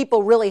so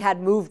people really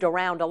had moved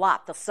around a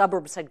lot. The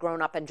suburbs had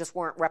grown up and just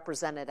weren't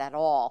represented at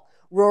all.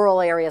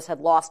 Rural areas had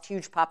lost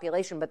huge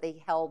population, but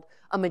they held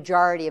a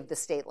majority of the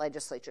state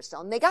legislature still.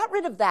 And they got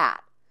rid of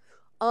that.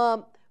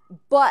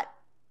 But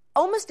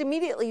almost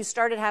immediately you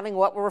started having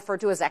what were referred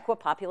to as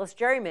equipopulous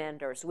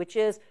gerrymanders, which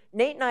is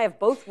Nate and I have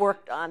both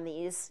worked on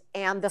these,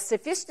 and the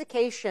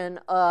sophistication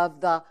of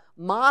the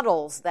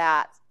models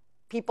that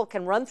people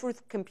can run through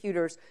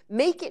computers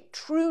make it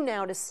true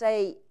now to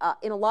say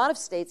in a lot of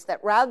states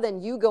that rather than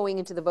you going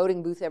into the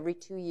voting booth every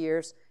 2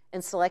 years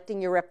and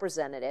selecting your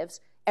representatives,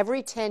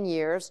 every 10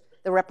 years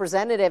the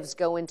representatives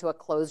go into a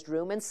closed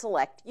room and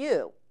select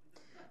you.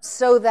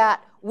 So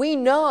that we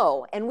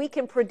know and we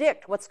can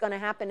predict what's going to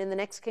happen in the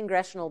next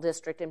congressional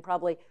district, and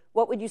probably,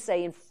 what would you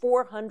say, in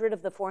 400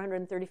 of the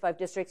 435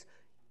 districts,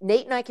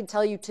 Nate and I can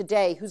tell you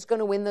today who's going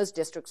to win those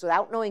districts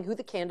without knowing who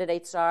the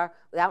candidates are,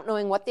 without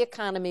knowing what the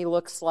economy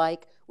looks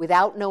like,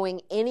 without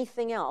knowing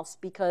anything else,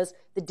 because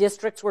the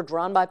districts were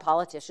drawn by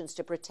politicians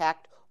to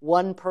protect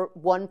one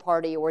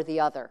party or the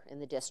other in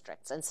the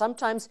districts. And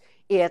sometimes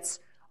it's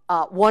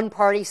one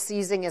party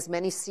seizing as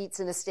many seats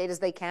in a state as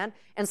they can,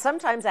 and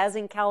sometimes, as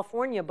in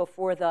California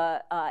before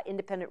the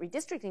Independent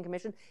Redistricting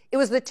Commission, it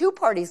was the two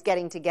parties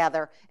getting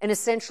together and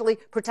essentially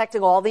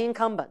protecting all the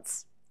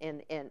incumbents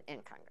in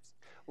Congress.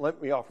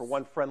 Let me offer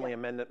one friendly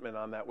amendment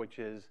on that, which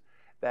is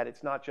that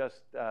it's not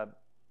just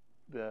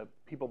the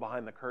people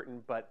behind the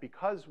curtain, but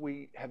because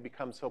we have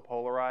become so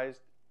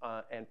polarized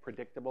and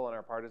predictable in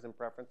our partisan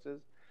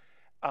preferences,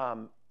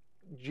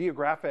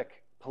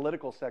 geographic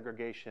political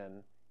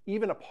segregation,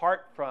 even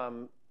apart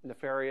from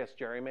nefarious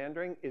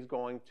gerrymandering, is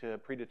going to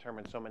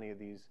predetermine so many of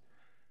these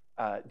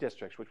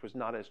districts, which was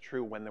not as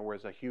true when there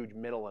was a huge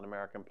middle in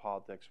American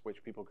politics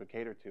which people could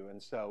cater to.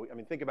 And so, I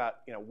mean, think about,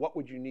 what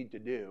would you need to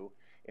do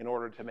in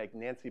order to make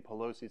Nancy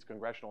Pelosi's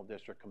congressional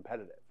district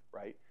competitive,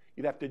 right?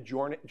 You'd have to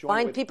join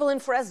Find people in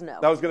Fresno.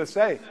 I was going to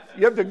say,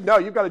 you've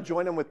got to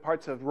join them with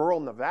parts of rural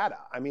Nevada.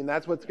 I mean,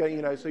 that's what's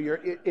going, so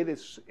it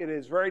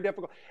is very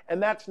difficult.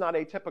 And that's not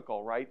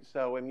atypical, right?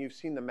 So, and you've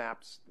seen the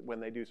maps when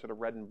they do sort of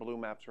red and blue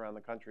maps around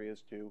the country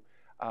as to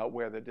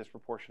where the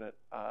disproportionate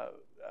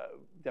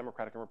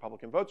Democratic and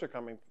Republican votes are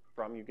coming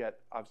from. You get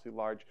obviously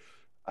large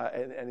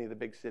in any of the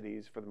big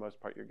cities, for the most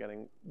part, you're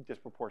getting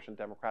disproportionate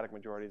Democratic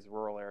majorities.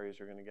 Rural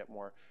areas are going to get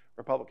more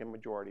Republican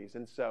majorities.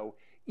 And so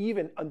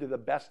even under the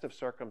best of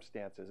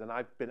circumstances, and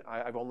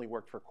I've only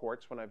worked for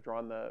courts when I've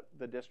drawn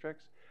the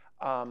districts,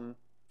 80%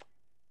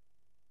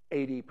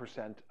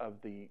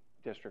 of the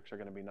districts are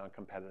going to be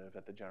non-competitive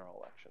at the general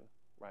election,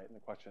 right? And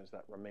the question is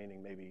that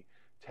remaining maybe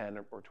 10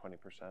 or 20%.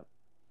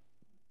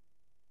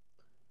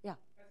 Yeah.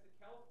 Has the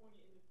California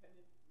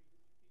Independent Redistricting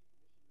Commission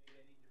made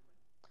any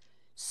difference?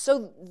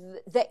 So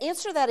the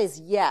answer to that is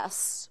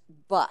yes,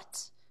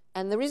 but.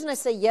 And the reason I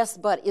say yes,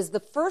 but, is the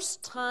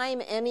first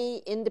time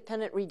any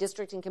independent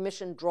redistricting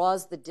commission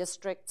draws the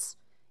districts,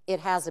 it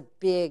has a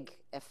big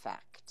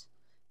effect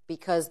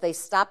because they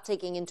stop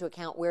taking into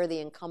account where the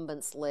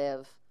incumbents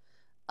live.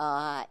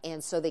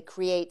 And so they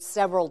create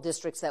several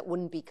districts that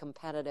wouldn't be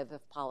competitive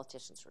if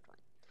politicians were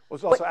drawing. Well,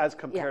 it's also as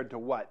compared to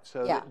what?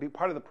 So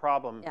part of the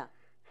problem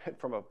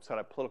from a sort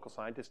of political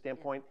scientist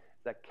standpoint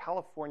is that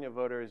California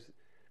voters,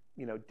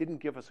 didn't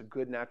give us a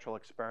good natural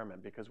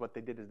experiment, because what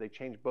they did is they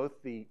changed both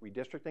the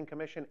redistricting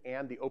commission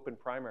and the open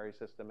primary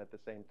system at the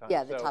same time.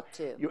 Yeah, the top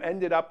two. You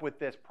ended up with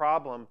this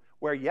problem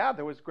where,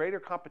 there was greater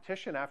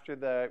competition after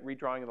the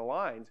redrawing of the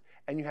lines,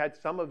 and you had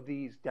some of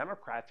these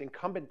Democrats,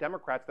 incumbent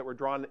Democrats, that were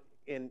drawn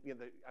in the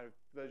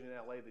version in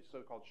LA, the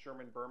so-called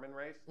Sherman-Berman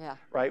race,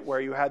 right,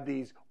 where you had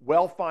these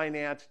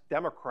well-financed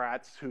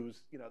Democrats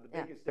whose, the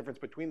biggest difference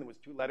between them was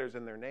 2 letters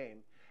in their name,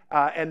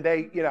 and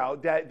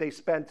they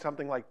spent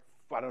something like,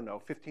 I don't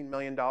know, $15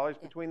 million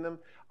between them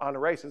on a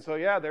race. And so,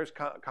 there's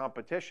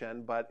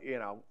competition, but,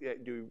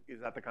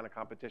 is that the kind of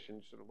competition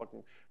you're sort of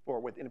looking for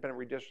with independent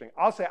redistricting?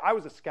 I'll say I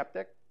was a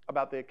skeptic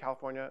about the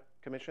California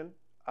Commission,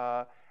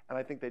 and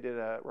I think they did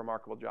a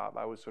remarkable job.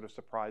 I was sort of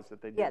surprised that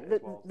they did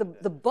as well.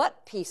 The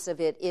but piece of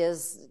it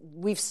is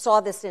we saw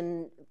this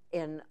in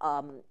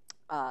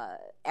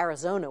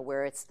Arizona,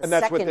 where it's the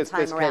second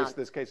time around.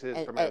 This case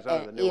is from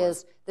Arizona, the new one.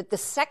 Is that the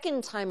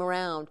second time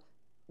around,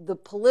 the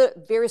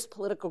various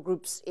political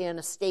groups in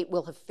a state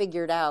will have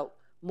figured out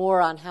more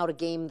on how to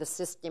game the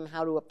system,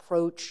 how to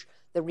approach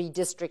the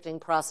redistricting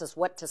process,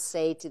 what to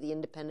say to the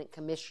independent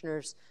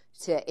commissioners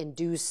to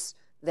induce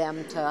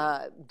them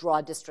to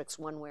draw districts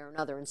one way or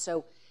another. And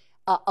so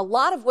a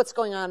lot of what's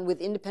going on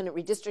with independent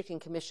redistricting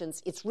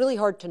commissions, it's really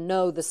hard to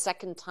know the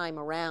second time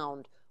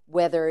around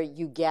whether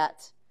you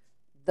get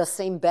the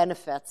same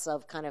benefits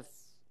of kind of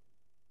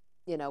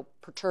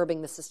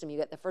perturbing the system you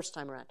get the first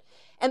time around.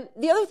 And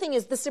the other thing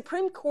is the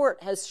Supreme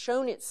Court has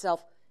shown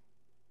itself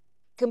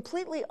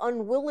completely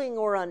unwilling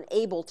or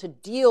unable to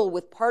deal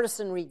with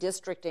partisan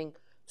redistricting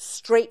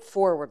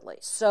straightforwardly.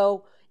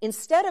 So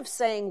instead of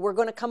saying we're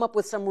going to come up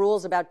with some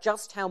rules about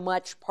just how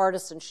much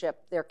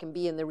partisanship there can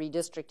be in the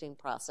redistricting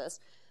process,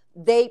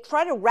 they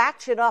try to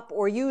ratchet up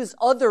or use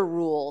other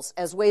rules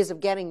as ways of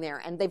getting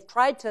there. And they've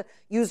tried to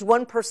use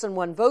one person,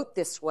 one vote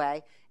this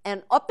way.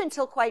 And up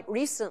until quite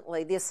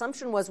recently, the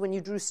assumption was when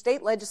you drew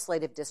state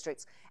legislative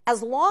districts,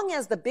 as long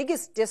as the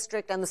biggest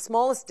district and the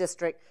smallest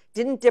district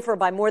didn't differ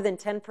by more than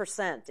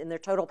 10% in their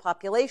total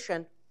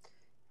population,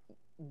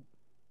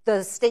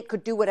 the state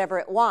could do whatever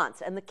it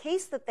wants. And the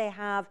case that they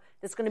have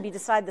that's going to be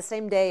decided the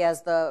same day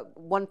as the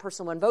one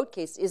person, one vote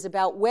case is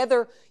about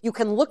whether you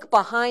can look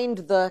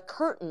behind the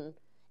curtain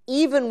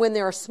even when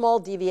there are small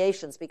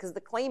deviations, because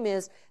the claim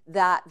is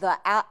that the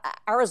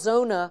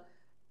Arizona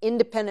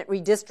Independent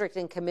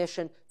Redistricting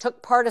Commission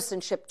took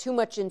partisanship too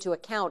much into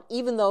account,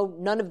 even though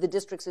none of the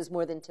districts is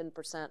more than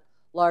 10%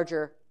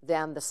 larger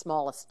than the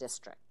smallest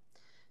district.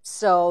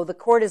 So the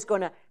court is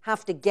going to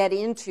have to get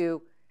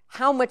into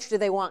how much do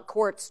they want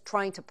courts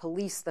trying to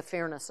police the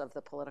fairness of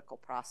the political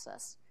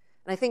process.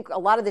 And I think a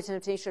lot of the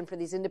temptation for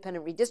these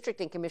independent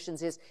redistricting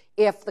commissions is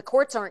if the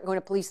courts aren't going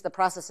to police the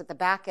process at the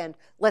back end,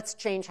 let's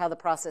change how the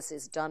process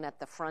is done at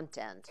the front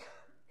end.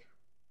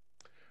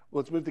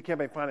 Well, let's move to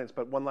campaign finance,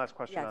 but one last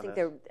question on this.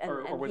 Or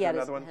was he there had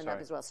his another one? hand Sorry.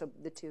 up as well. So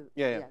the two.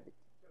 Yeah. I have the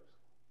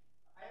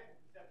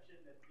perception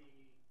that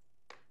the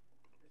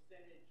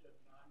percentage of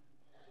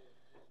non-competitive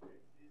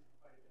districts is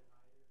quite a bit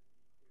higher.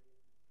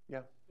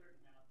 Yeah. A certain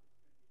amount is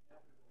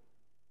going to be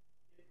inevitable.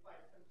 It is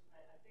quite some,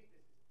 I think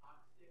this is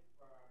toxic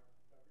for our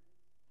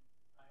governance and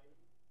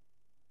society.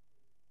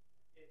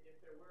 If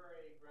there were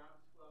a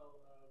groundswell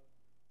of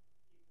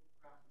people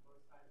perhaps on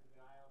both sides of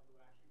the aisle who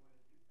actually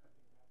want to do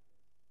something about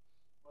this,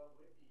 what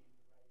would be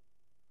the right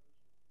approaches?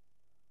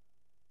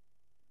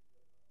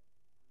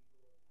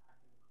 Legal attack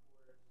in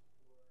courts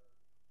or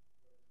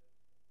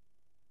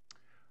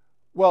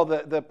Well,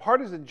 the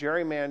partisan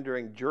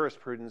gerrymandering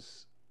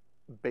jurisprudence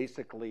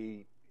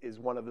basically is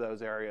one of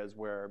those areas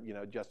where,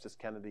 Justice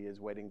Kennedy is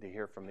waiting to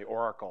hear from the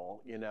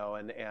oracle,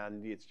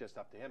 and it's just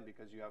up to him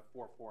because you have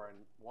 4-4 and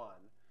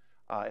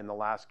 1 in the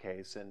last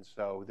case. And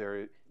so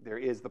there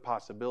is the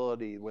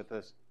possibility with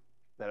this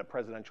that a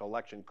presidential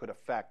election could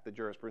affect the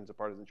jurisprudence of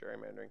partisan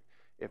gerrymandering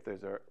if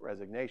there's a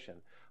resignation.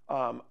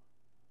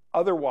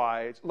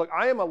 Otherwise, look,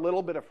 I am a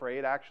little bit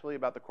afraid, actually,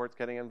 about the courts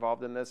getting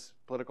involved in this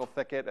political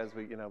thicket, as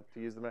we, to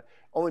use them,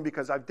 only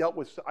because I've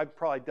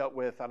probably dealt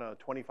with,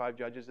 25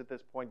 judges at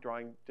this point,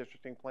 drawing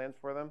districting plans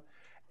for them.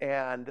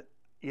 And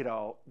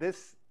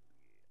this.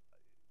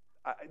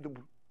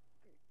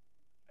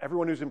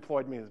 Everyone who's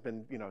employed me has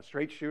been,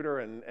 straight shooter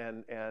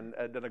and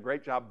done a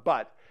great job,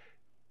 but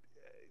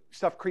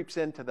stuff creeps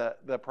into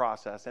the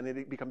process, and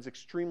it becomes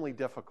extremely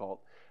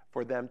difficult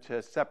for them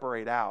to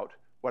separate out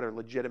what are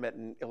legitimate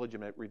and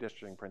illegitimate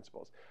redistricting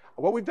principles.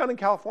 What we've done in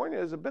California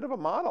is a bit of a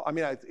model. I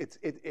mean, it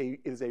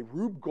is a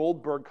Rube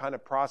Goldberg kind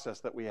of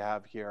process that we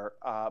have here,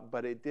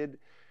 but it did,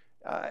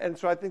 and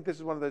so I think this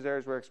is one of those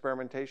areas where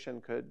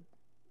experimentation could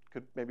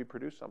maybe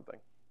produce something.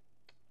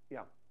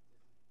 Yeah.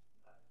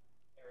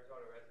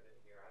 Arizona resident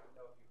here. I don't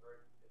know if you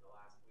heard in the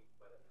last week,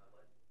 but a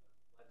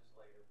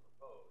legislator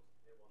proposed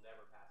it will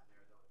never pass in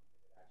Arizona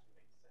because it actually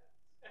makes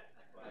sense.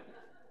 But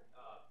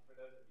for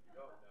those of you who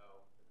don't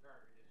know, the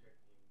current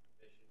redistricting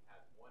commission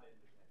has one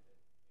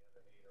independent, the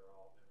other 8 are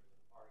all members of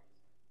the parties.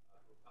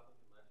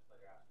 Republican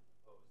legislator actually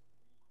proposed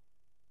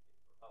 3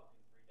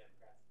 Republicans, 3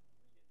 Democrats, and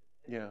 3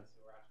 independents. Yeah.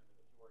 Who are actually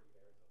the majority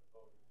of Arizona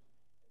voters,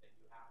 and that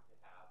you have to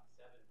have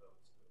 7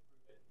 votes to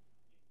approve it.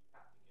 You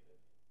have to get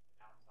an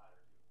outsider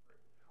to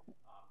approve it.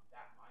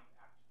 That might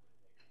actually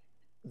make it.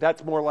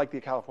 That's more like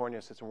the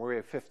California system where we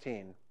have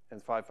 15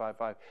 and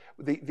 555.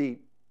 The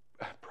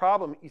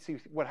problem, you see,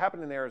 what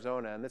happened in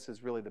Arizona, and this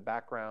is really the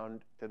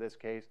background to this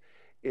case,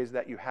 is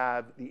that you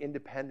have the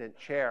independent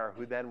chair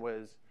who then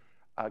was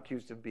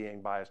accused of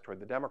being biased toward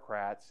the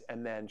Democrats,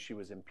 and then she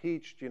was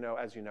impeached,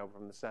 as you know,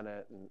 from the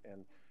Senate,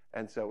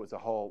 and so it was a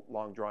whole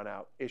long drawn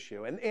out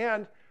issue.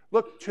 And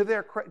look, to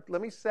their credit,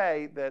 let me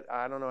say that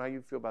I don't know how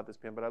you feel about this,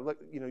 Pam, but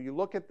you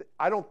look at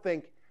I don't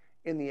think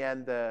in the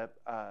end the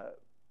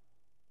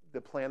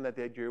plan that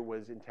they drew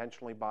was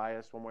intentionally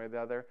biased one way or the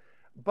other,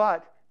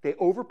 but they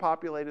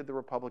overpopulated the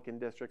Republican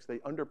districts, they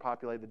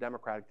underpopulated the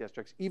Democratic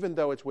districts, even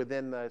though it's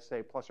within the,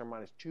 say, plus or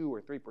minus 2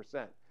 or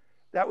 3%.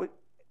 That would,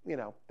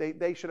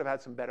 they should have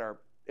had some better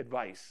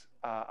advice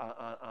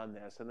on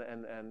this, and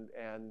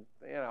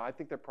I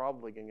think they're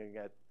probably going to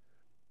get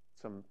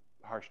some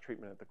harsh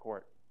treatment at the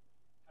court.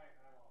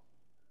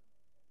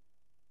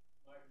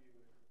 My view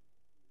is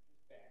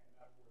just backing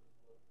up where the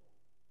political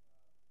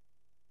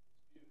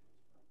dispute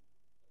is from the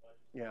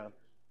legislators Yeah.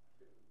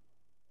 to a group of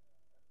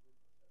 7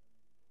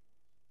 individuals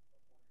appointed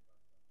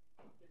by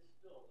somebody.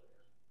 It's still there.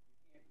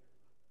 You can't get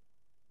rid of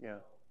it. Yeah.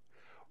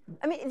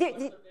 I mean,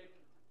 That was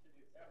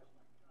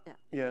my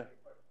comment. Yeah.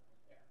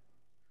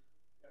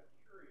 I'm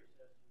curious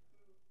as to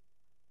who is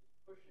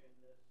pushing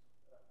this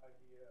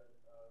idea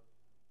of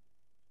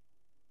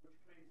which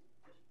kinds of districts are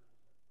pushing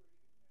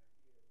the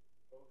idea that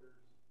voters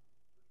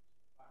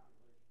versus the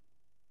population,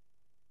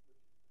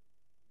 which is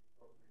the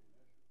appropriate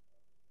measure of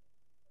the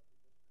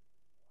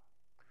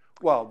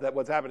district. Well,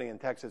 what's happening in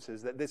Texas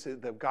is that this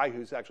is the guy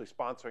who's actually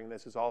sponsoring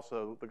this is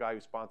also the guy who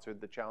sponsored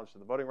the challenge to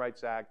the Voting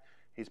Rights Act.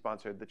 He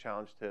sponsored the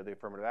challenge to the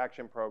Affirmative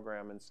Action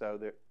Program, and so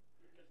there.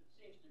 Because it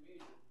seems to me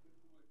that who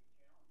would be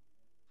challenging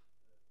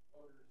the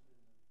voters in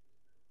the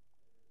district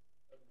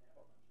that doesn't have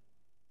a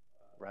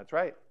bunch of That's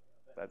right.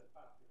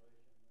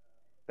 population.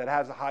 That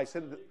has a high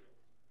citizen.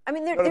 I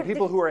mean, But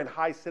people who are in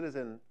high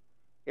citizen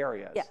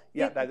areas.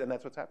 Yeah. And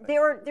that's what's happening.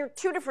 There are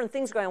 2 different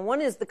things going on. One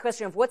is the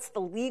question of what's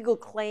the legal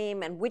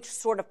claim and which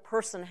sort of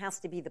person has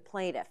to be the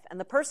plaintiff. And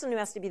the person who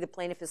has to be the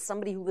plaintiff is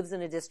somebody who lives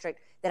in a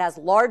district that has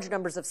large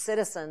numbers of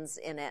citizens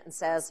in it and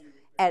says,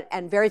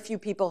 and very few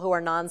people who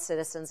are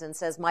non-citizens, and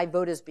says, my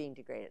vote is being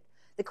degraded.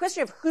 The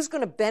question of who's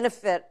going to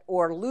benefit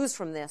or lose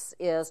from this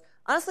is,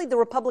 honestly, the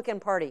Republican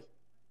Party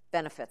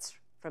benefits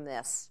from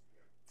this,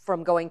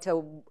 from going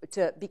to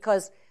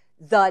because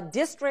the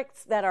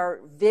districts that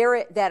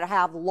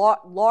have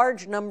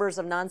large numbers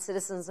of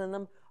non-citizens in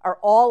them are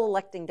all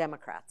electing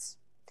Democrats.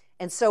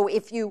 And so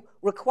if you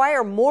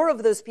require more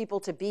of those people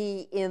to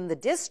be in the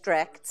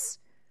districts,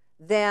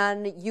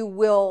 then you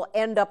will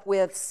end up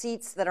with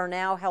seats that are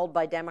now held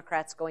by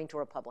Democrats going to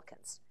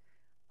Republicans,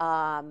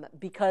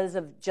 because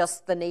of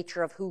just the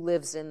nature of who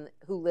lives in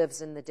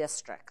the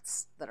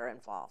districts that are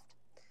involved.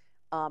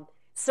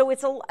 So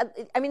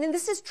and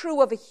this is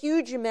true of a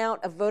huge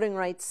amount of voting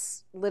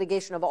rights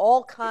litigation of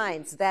all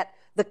kinds, that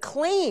the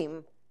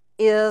claim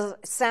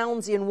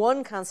sounds in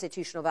one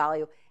constitutional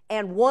value,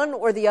 and one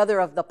or the other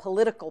of the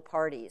political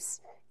parties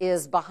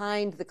is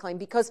behind the claim.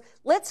 Because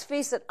let's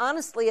face it,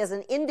 honestly, as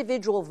an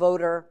individual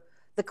voter,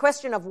 the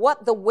question of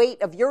what the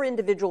weight of your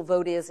individual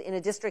vote is in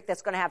a district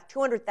that's going to have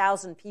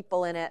 200,000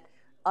 people in it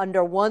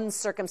under one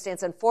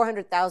circumstance and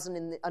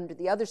 400,000 under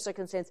the other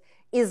circumstance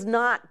is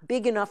not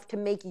big enough to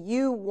make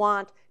you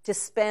want to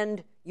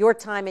spend your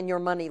time and your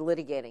money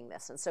litigating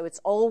this. And so it's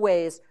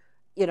always,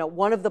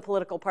 one of the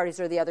political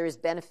parties or the other is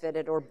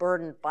benefited or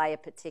burdened by a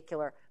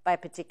particular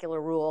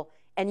rule.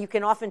 And you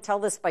can often tell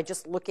this by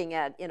just looking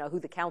at, who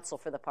the counsel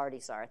for the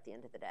parties are at the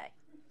end of the day.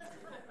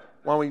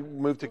 Why don't we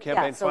move to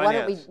campaign finance? Why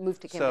don't we move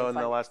to campaign finance? So in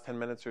finance? the last 10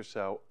 minutes or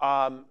so.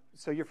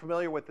 So you're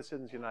familiar with the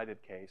Citizens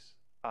United case.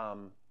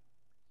 I'm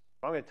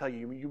going to tell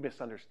you, you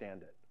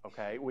misunderstand it,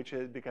 okay? Which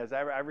is because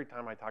every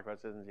time I talk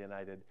about Citizens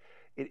United,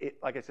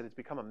 like I said, it's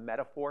become a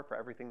metaphor for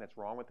everything that's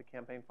wrong with the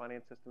campaign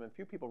finance system, and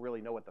few people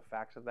really know what the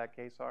facts of that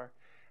case are.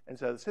 And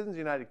so the Citizens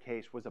United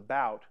case was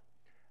about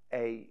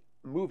a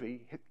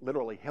movie,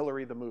 literally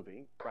Hillary the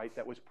movie, right,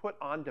 that was put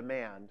on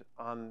demand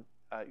on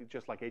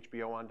just like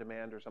HBO on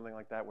demand or something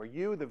like that, where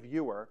you, the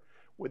viewer,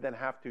 would then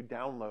have to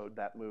download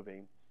that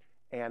movie.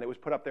 And it was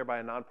put up there by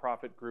a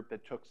nonprofit group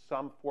that took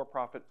some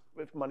for-profit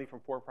money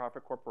from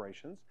for-profit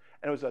corporations.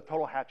 And it was a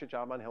total hatchet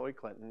job on Hillary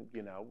Clinton,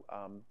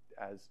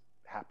 as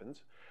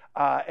happens.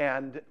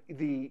 And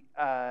the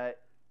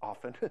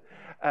often,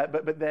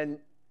 but then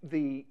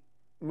the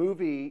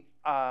movie,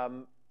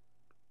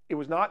 it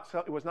was not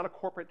a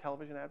corporate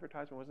television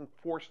advertisement. It wasn't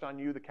forced on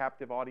you, the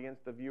captive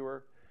audience, the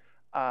viewer,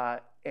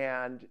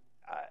 and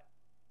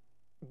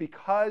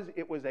because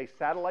it was a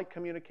satellite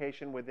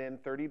communication within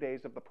 30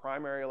 days of the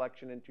primary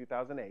election in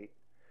 2008,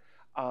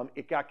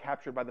 it got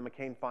captured by the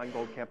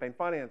McCain-Feingold campaign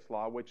finance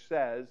law, which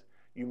says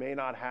you may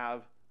not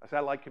have a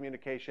satellite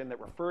communication that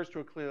refers to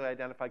a clearly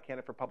identified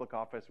candidate for public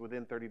office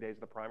within 30 days of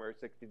the primary,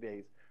 60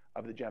 days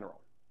of the general,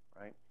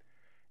 right?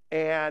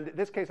 And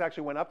this case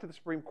actually went up to the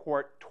Supreme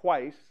Court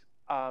twice,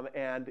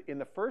 and in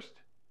the first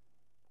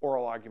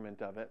oral argument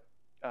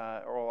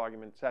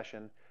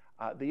session,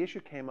 the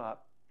issue came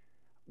up.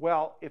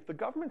 Well, if the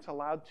government's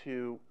allowed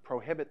to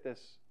prohibit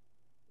this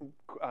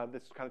kind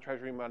of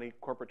treasury money,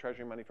 corporate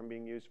treasury money, from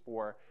being used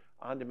for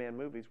on-demand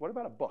movies, what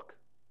about a book?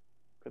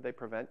 Could they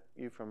prevent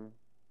you from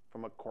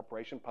a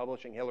corporation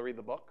publishing Hillary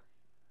the book?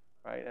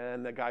 Right?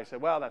 And the guy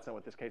said, well, that's not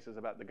what this case is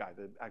about.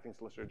 The acting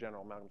Solicitor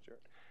General, Malcolm Stewart,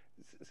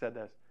 said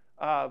this.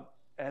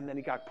 And then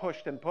he got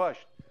pushed and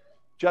pushed.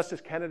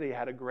 Justice Kennedy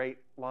had a great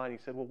line. He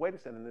said, well, wait a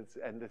second.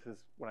 And this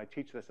is when I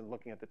teach this and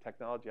looking at the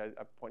technology, I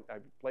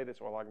play this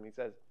oral argument.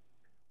 He says,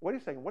 wait a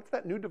second, what's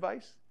that new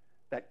device?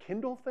 That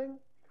Kindle thing?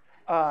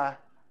 I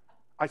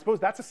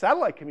suppose that's a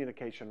satellite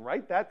communication,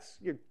 right?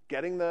 You're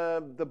getting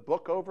the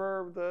book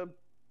over the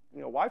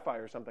Wi-Fi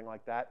or something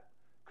like that.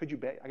 Could you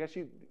I guess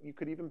you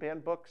could even ban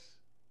books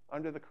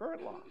under the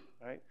current law,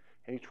 right?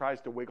 And he tries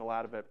to wiggle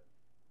out of it.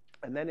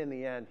 And then in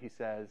the end, he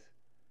says,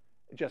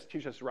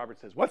 Chief Justice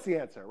Roberts says, what's the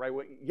answer, right?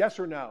 Yes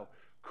or no?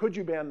 Could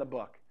you ban the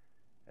book?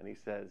 And he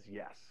says,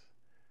 yes.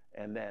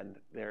 And then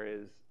there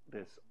is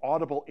this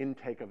audible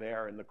intake of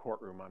air in the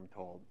courtroom, I'm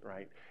told,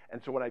 right?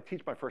 And so when I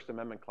teach my First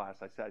Amendment class,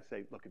 I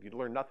say, look, if you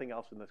learn nothing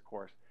else in this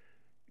course,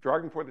 if you're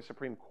arguing for the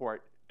Supreme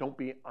Court, don't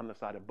be on the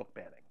side of book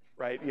banning,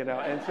 right?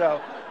 And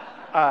so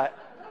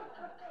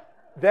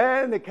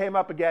then it came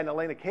up again.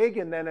 Elena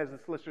Kagan, then as the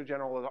Solicitor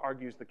General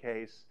argues the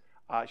case,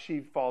 she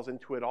falls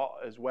into it all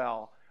as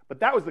well. But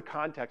that was the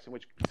context in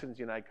which Citizens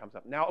United comes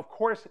up. Now, of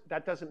course,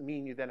 that doesn't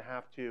mean you then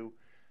have to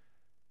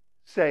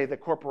say that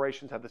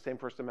corporations have the same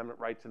First Amendment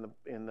rights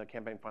in the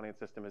campaign finance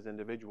system as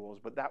individuals,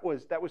 but that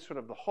was sort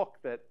of the hook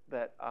that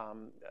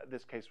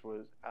this case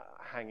was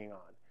hanging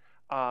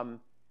on.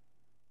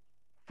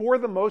 For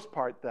the most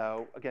part,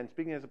 though, again,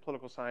 speaking as a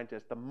political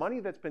scientist, the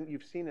money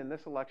you've seen in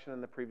this election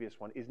and the previous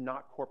one is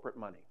not corporate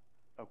money,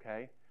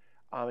 okay?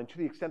 And to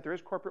the extent there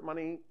is corporate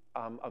money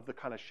of the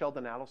kind of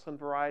Sheldon Adelson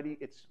variety,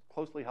 it's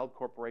closely held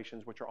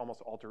corporations, which are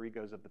almost alter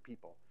egos of the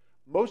people.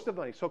 Most of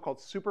the money, so-called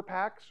super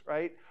PACs,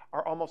 right,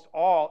 are almost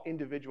all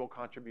individual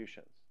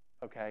contributions,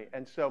 okay?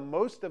 And so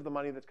most of the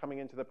money that's coming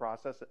into the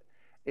process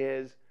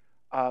is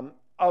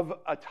of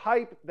a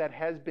type that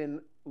has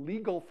been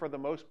legal for the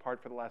most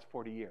part for the last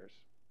 40 years,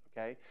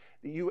 okay?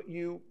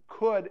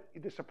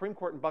 The Supreme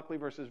Court in Buckley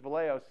versus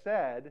Vallejo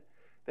said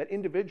that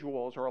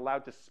individuals are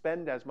allowed to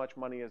spend as much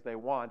money as they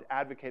want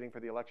advocating for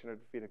the election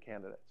of defeated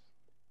candidates,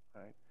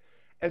 right?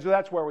 And so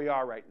that's where we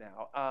are right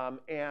now.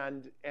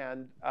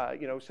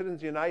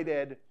 Citizens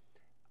United,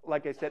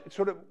 like I said,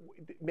 sort of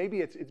maybe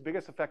its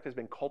biggest effect has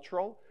been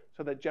cultural,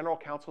 so that general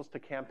counsels to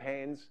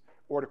campaigns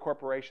or to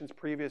corporations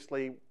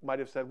previously might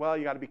have said, well,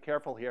 you got to be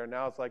careful here.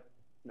 Now it's like,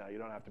 no, you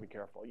don't have to be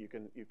careful. You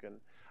can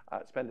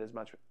spend as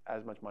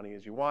much money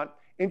as you want.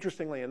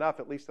 Interestingly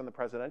enough, at least on the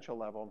presidential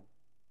level,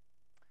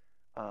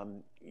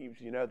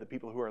 the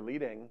people who are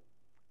leading,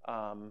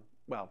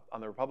 well, on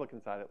the Republican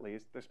side at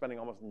least, they're spending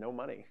almost no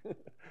money.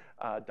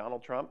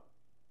 Donald Trump,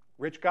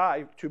 rich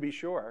guy to be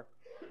sure,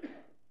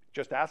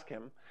 just ask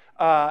him.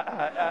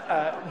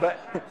 But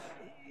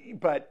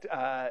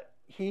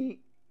he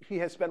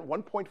has spent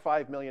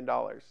 $1.5 million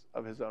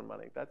of his own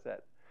money. That's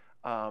it.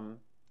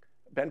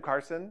 Ben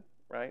Carson,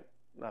 right?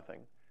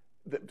 Nothing.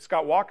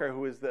 Scott Walker,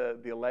 who is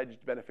the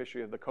alleged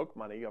beneficiary of the Koch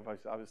money,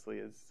 obviously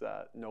is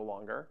no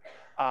longer.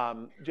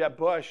 Jeb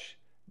Bush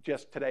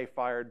just today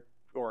fired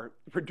or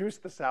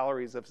reduced the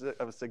salaries of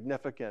a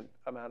significant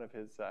amount of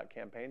his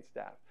campaign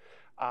staff.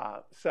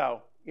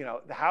 So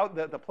how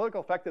the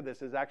political effect of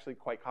this is actually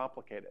quite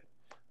complicated.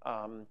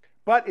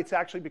 But it's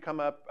actually become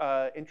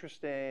an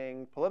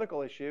interesting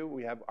political issue.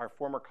 We have our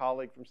former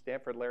colleague from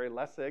Stanford, Larry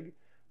Lessig,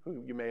 who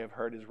you may have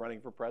heard is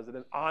running for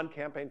president on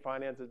campaign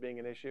finance as being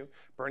an issue.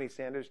 Bernie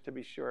Sanders, to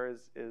be sure,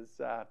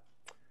 is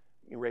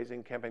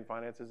raising campaign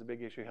finance is a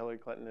big issue. Hillary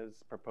Clinton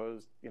has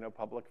proposed,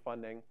 public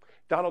funding.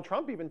 Donald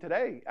Trump even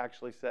today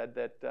actually said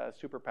that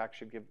super PACs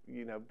should give,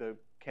 the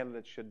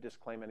candidates should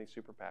disclaim any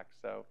super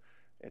PACs. So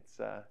it's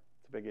a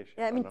big issue.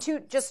 Yeah, I mean,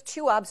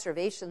 two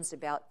observations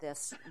about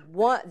this.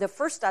 One, the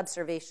first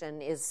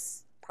observation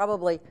is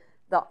probably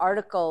the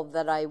article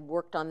that I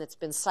worked on that's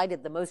been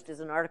cited the most is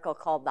an article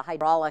called The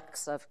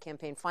Hydraulics of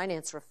Campaign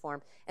Finance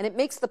Reform. And it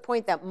makes the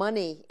point that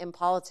money in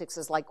politics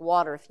is like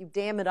water. If you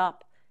dam it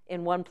up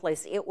in one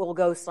place, it will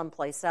go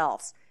someplace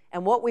else.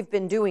 And what we've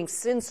been doing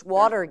since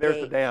Watergate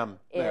there's the dam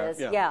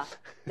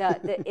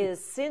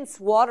is since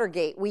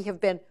Watergate, we have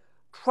been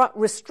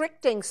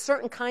restricting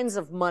certain kinds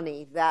of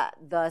money that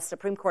the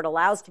Supreme Court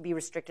allows to be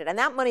restricted. And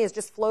that money has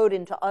just flowed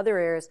into other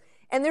areas.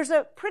 And there's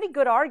a pretty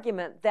good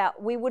argument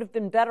that we would have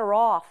been better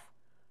off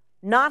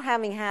not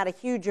having had a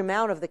huge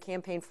amount of the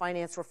campaign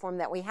finance reform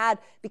that we had,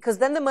 because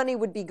then the money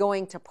would be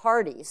going to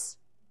parties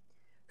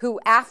who,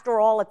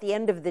 after all, at the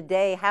end of the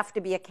day, have to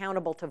be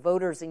accountable to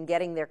voters in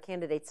getting their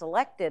candidates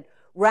elected,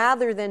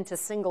 rather than to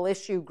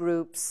single-issue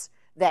groups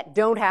that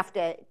don't have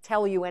to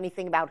tell you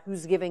anything about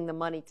who's giving the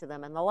money to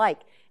them and the like.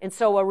 And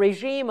so a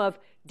regime of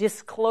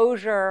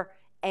disclosure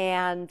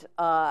and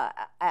the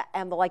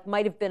like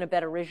might have been a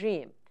better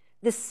regime.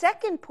 The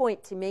second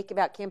point to make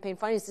about campaign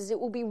finance is it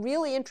will be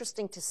really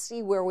interesting to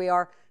see where we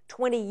are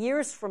 20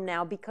 years from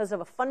now because of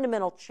a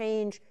fundamental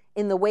change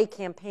in the way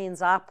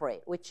campaigns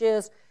operate, which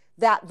is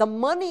that the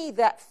money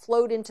that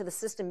flowed into the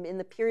system in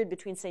the period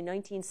between, say,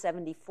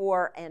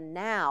 1974 and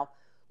now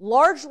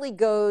largely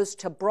goes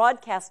to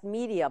broadcast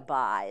media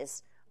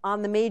buys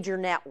on the major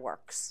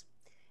networks.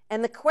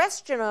 And the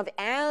question of,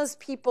 as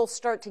people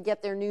start to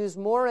get their news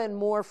more and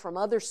more from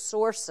other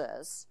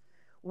sources,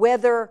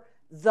 whether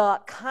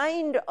the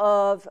kind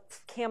of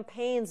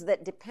campaigns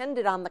that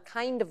depended on the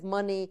kind of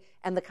money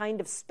and the kind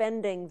of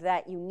spending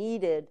that you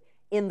needed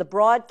in the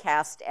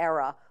broadcast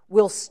era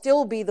will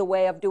still be the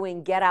way of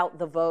doing get out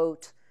the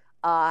vote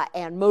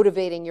and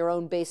motivating your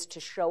own base to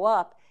show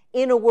up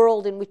in a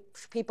world in which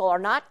people are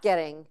not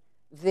getting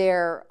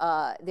their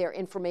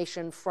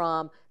information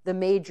from the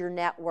major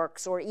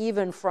networks or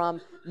even from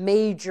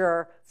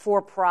major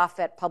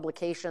for-profit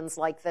publications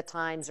like The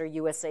Times or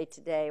USA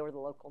Today or the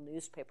local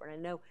newspaper. And I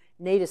know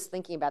Nate is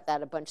thinking about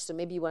that a bunch, so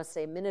maybe you want to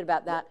say a minute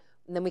about that,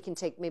 and then we can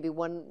take maybe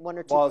one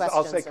or two questions.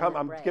 I'll say,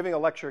 I'm giving a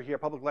lecture here,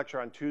 public lecture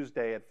on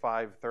Tuesday at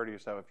 5:30 or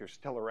so, if you're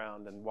still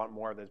around and want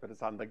more of this, but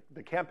it's on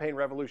the campaign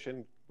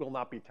revolution will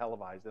not be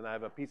televised. And I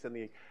have a piece in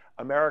the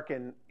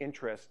American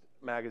Interest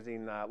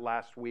magazine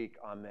last week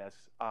on this,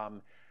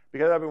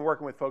 because I've been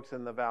working with folks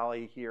in the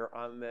Valley here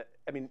on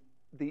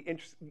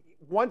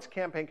once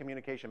campaign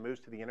communication moves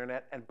to the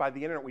internet, and by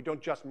the internet we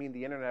don't just mean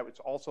the internet, it's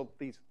also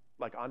these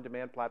like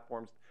on-demand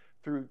platforms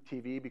through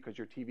TV, because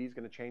your TV is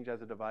going to change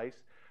as a device.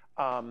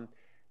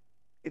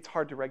 It's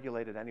hard to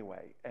regulate it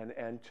anyway,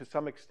 and to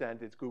some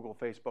extent it's Google,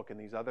 Facebook, and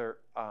these other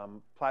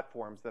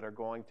platforms that are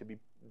going to be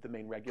the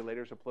main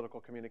regulators of political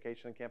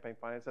communication and campaign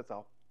finance. That's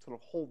a sort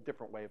of whole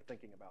different way of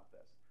thinking about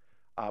this.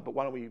 But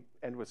why don't we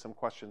end with some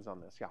questions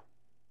on this? Yeah.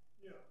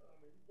 Yeah, I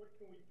mean, what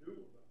can we do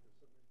about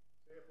this?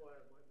 I mean, example,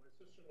 I have my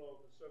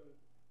sister-in-law is a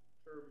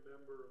 7-term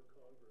member of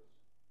Congress,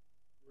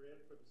 ran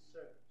for the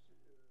Senate. In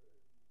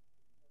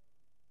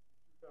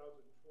 2012,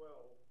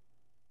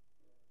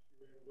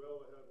 she ran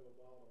well ahead of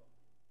Obama.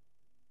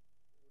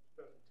 In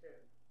 2010,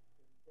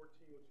 in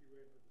 2014, when she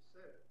ran for the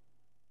Senate,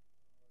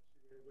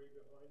 she ran way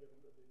behind him.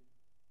 On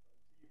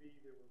TV,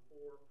 there were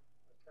 4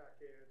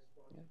 attack ads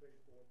sponsored paid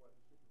for by the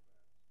super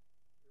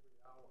PACs every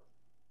hour.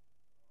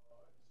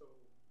 And so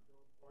the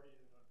party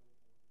did not vote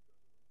for because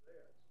of those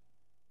ads.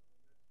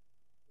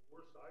 That's the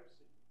worst I've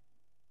seen.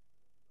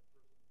 I'm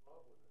personally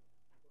involved with it.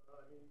 But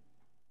I mean,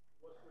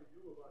 what can we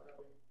do about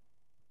having a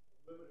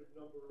limited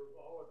number of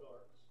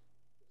oligarchs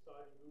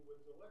deciding who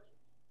wins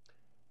elections?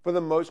 For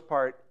the most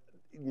part,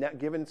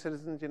 given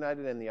Citizens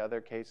United and the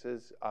other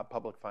cases,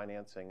 public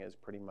financing is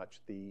pretty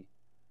much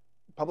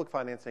public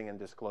financing and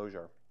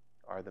disclosure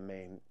are the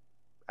main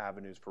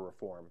avenues for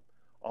reform.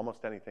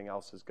 Almost anything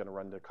else is going to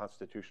run into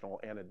constitutional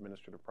and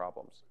administrative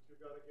problems. But you've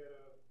got to get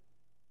a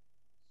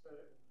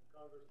Senate and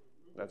Congress to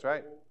approve. That's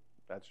right.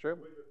 That's true.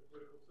 The way the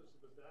political system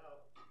is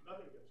now,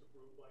 nothing gets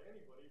approved by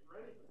anybody for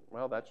anything.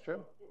 Well, that's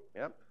true.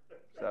 Yep.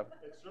 So.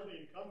 And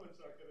certainly incumbents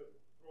aren't going to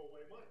throw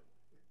away money.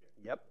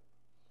 Yep.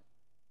 Just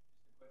a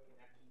quick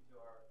connection to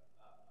our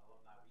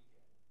Alumni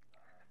Weekend.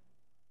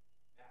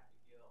 Matt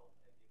McGill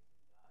at Gibson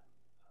Dunn,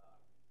 class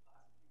of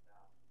 2000,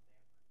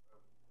 Stanford,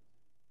 wrote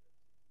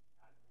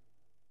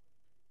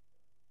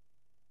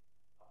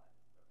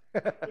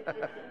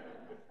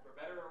for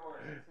better or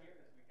worse, it's here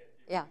this weekend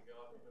too. Yeah. We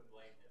go up and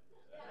blame him.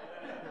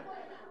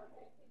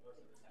 Most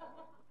of the time.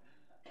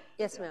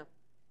 Yes, ma'am.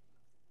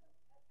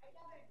 I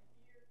gather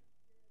you're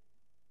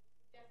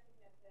suggesting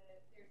that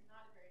there's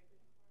not a very good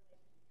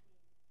correlation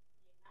between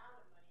the amount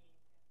of money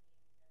in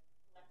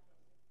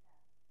campaigns and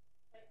electoral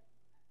success.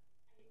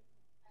 But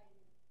I'm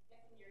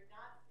guessing you're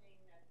not saying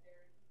that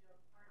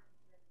aren't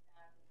concerned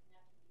about the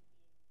connection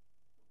between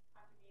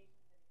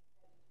contributions and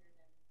expenditures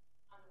and,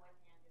 on the one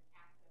hand, and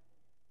access.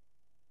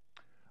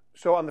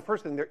 So on the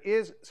first thing, the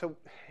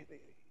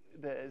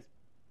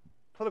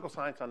political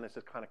science on this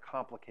is kind of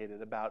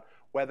complicated about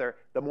whether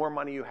the more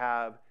money you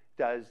have,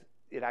 does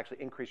it actually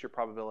increase your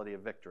probability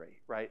of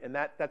victory, right? And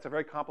that's a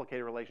very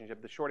complicated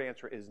relationship. The short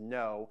answer is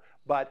no,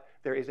 but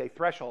there is a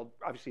threshold.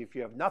 Obviously, if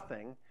you have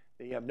nothing,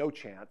 then you have no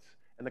chance.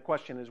 And the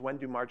question is, when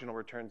do marginal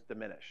returns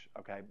diminish?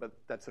 Okay, but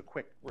that's a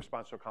quick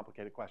response to a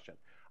complicated question.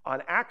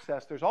 On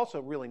access, there's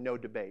also really no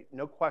debate.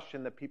 No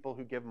question that people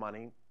who give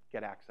money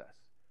get access.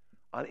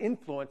 On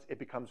influence, it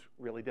becomes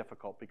really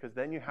difficult because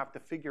then you have to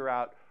figure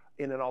out,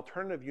 in an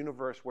alternative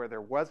universe where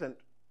there wasn't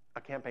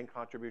a campaign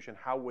contribution,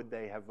 how would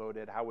they have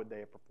voted? How would they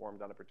have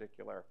performed on a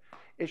particular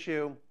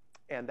issue?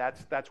 And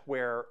that's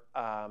where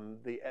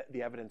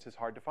the evidence is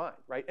hard to find,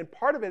 right? And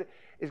part of it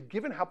is,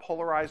 given how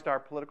polarized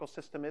our political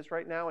system is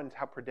right now and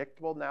how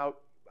predictable now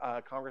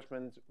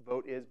congressman's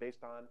vote is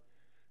based on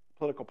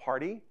political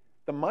party,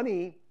 the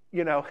money,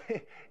 you know,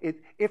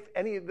 if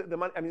any of the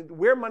money, I mean,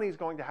 where money is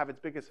going to have its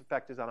biggest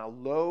effect is on a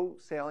low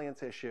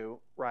salience issue,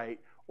 right?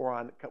 Or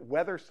on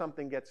whether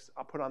something gets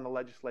put on the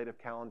legislative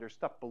calendar,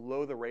 stuff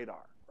below the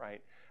radar,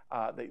 right?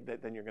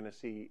 Then you're going to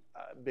see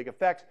big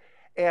effects.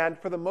 And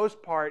for the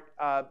most part,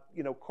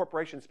 you know,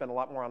 corporations spend a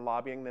lot more on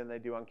lobbying than they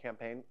do on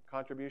campaign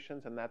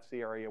contributions, and that's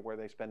the area where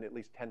they spend at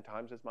least 10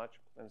 times as much.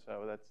 And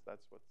so that's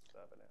what's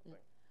been happening.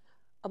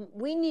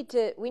 We need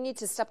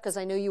to stop because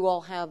I know you all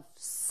have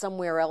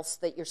somewhere else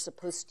that you're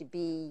supposed to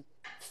be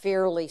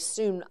fairly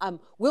soon.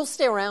 We'll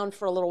stay around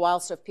for a little while,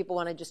 so if people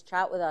want to just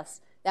chat with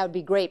us, that would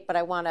be great. But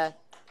I want to,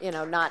 you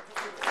know, not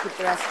keep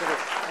the rest of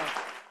it.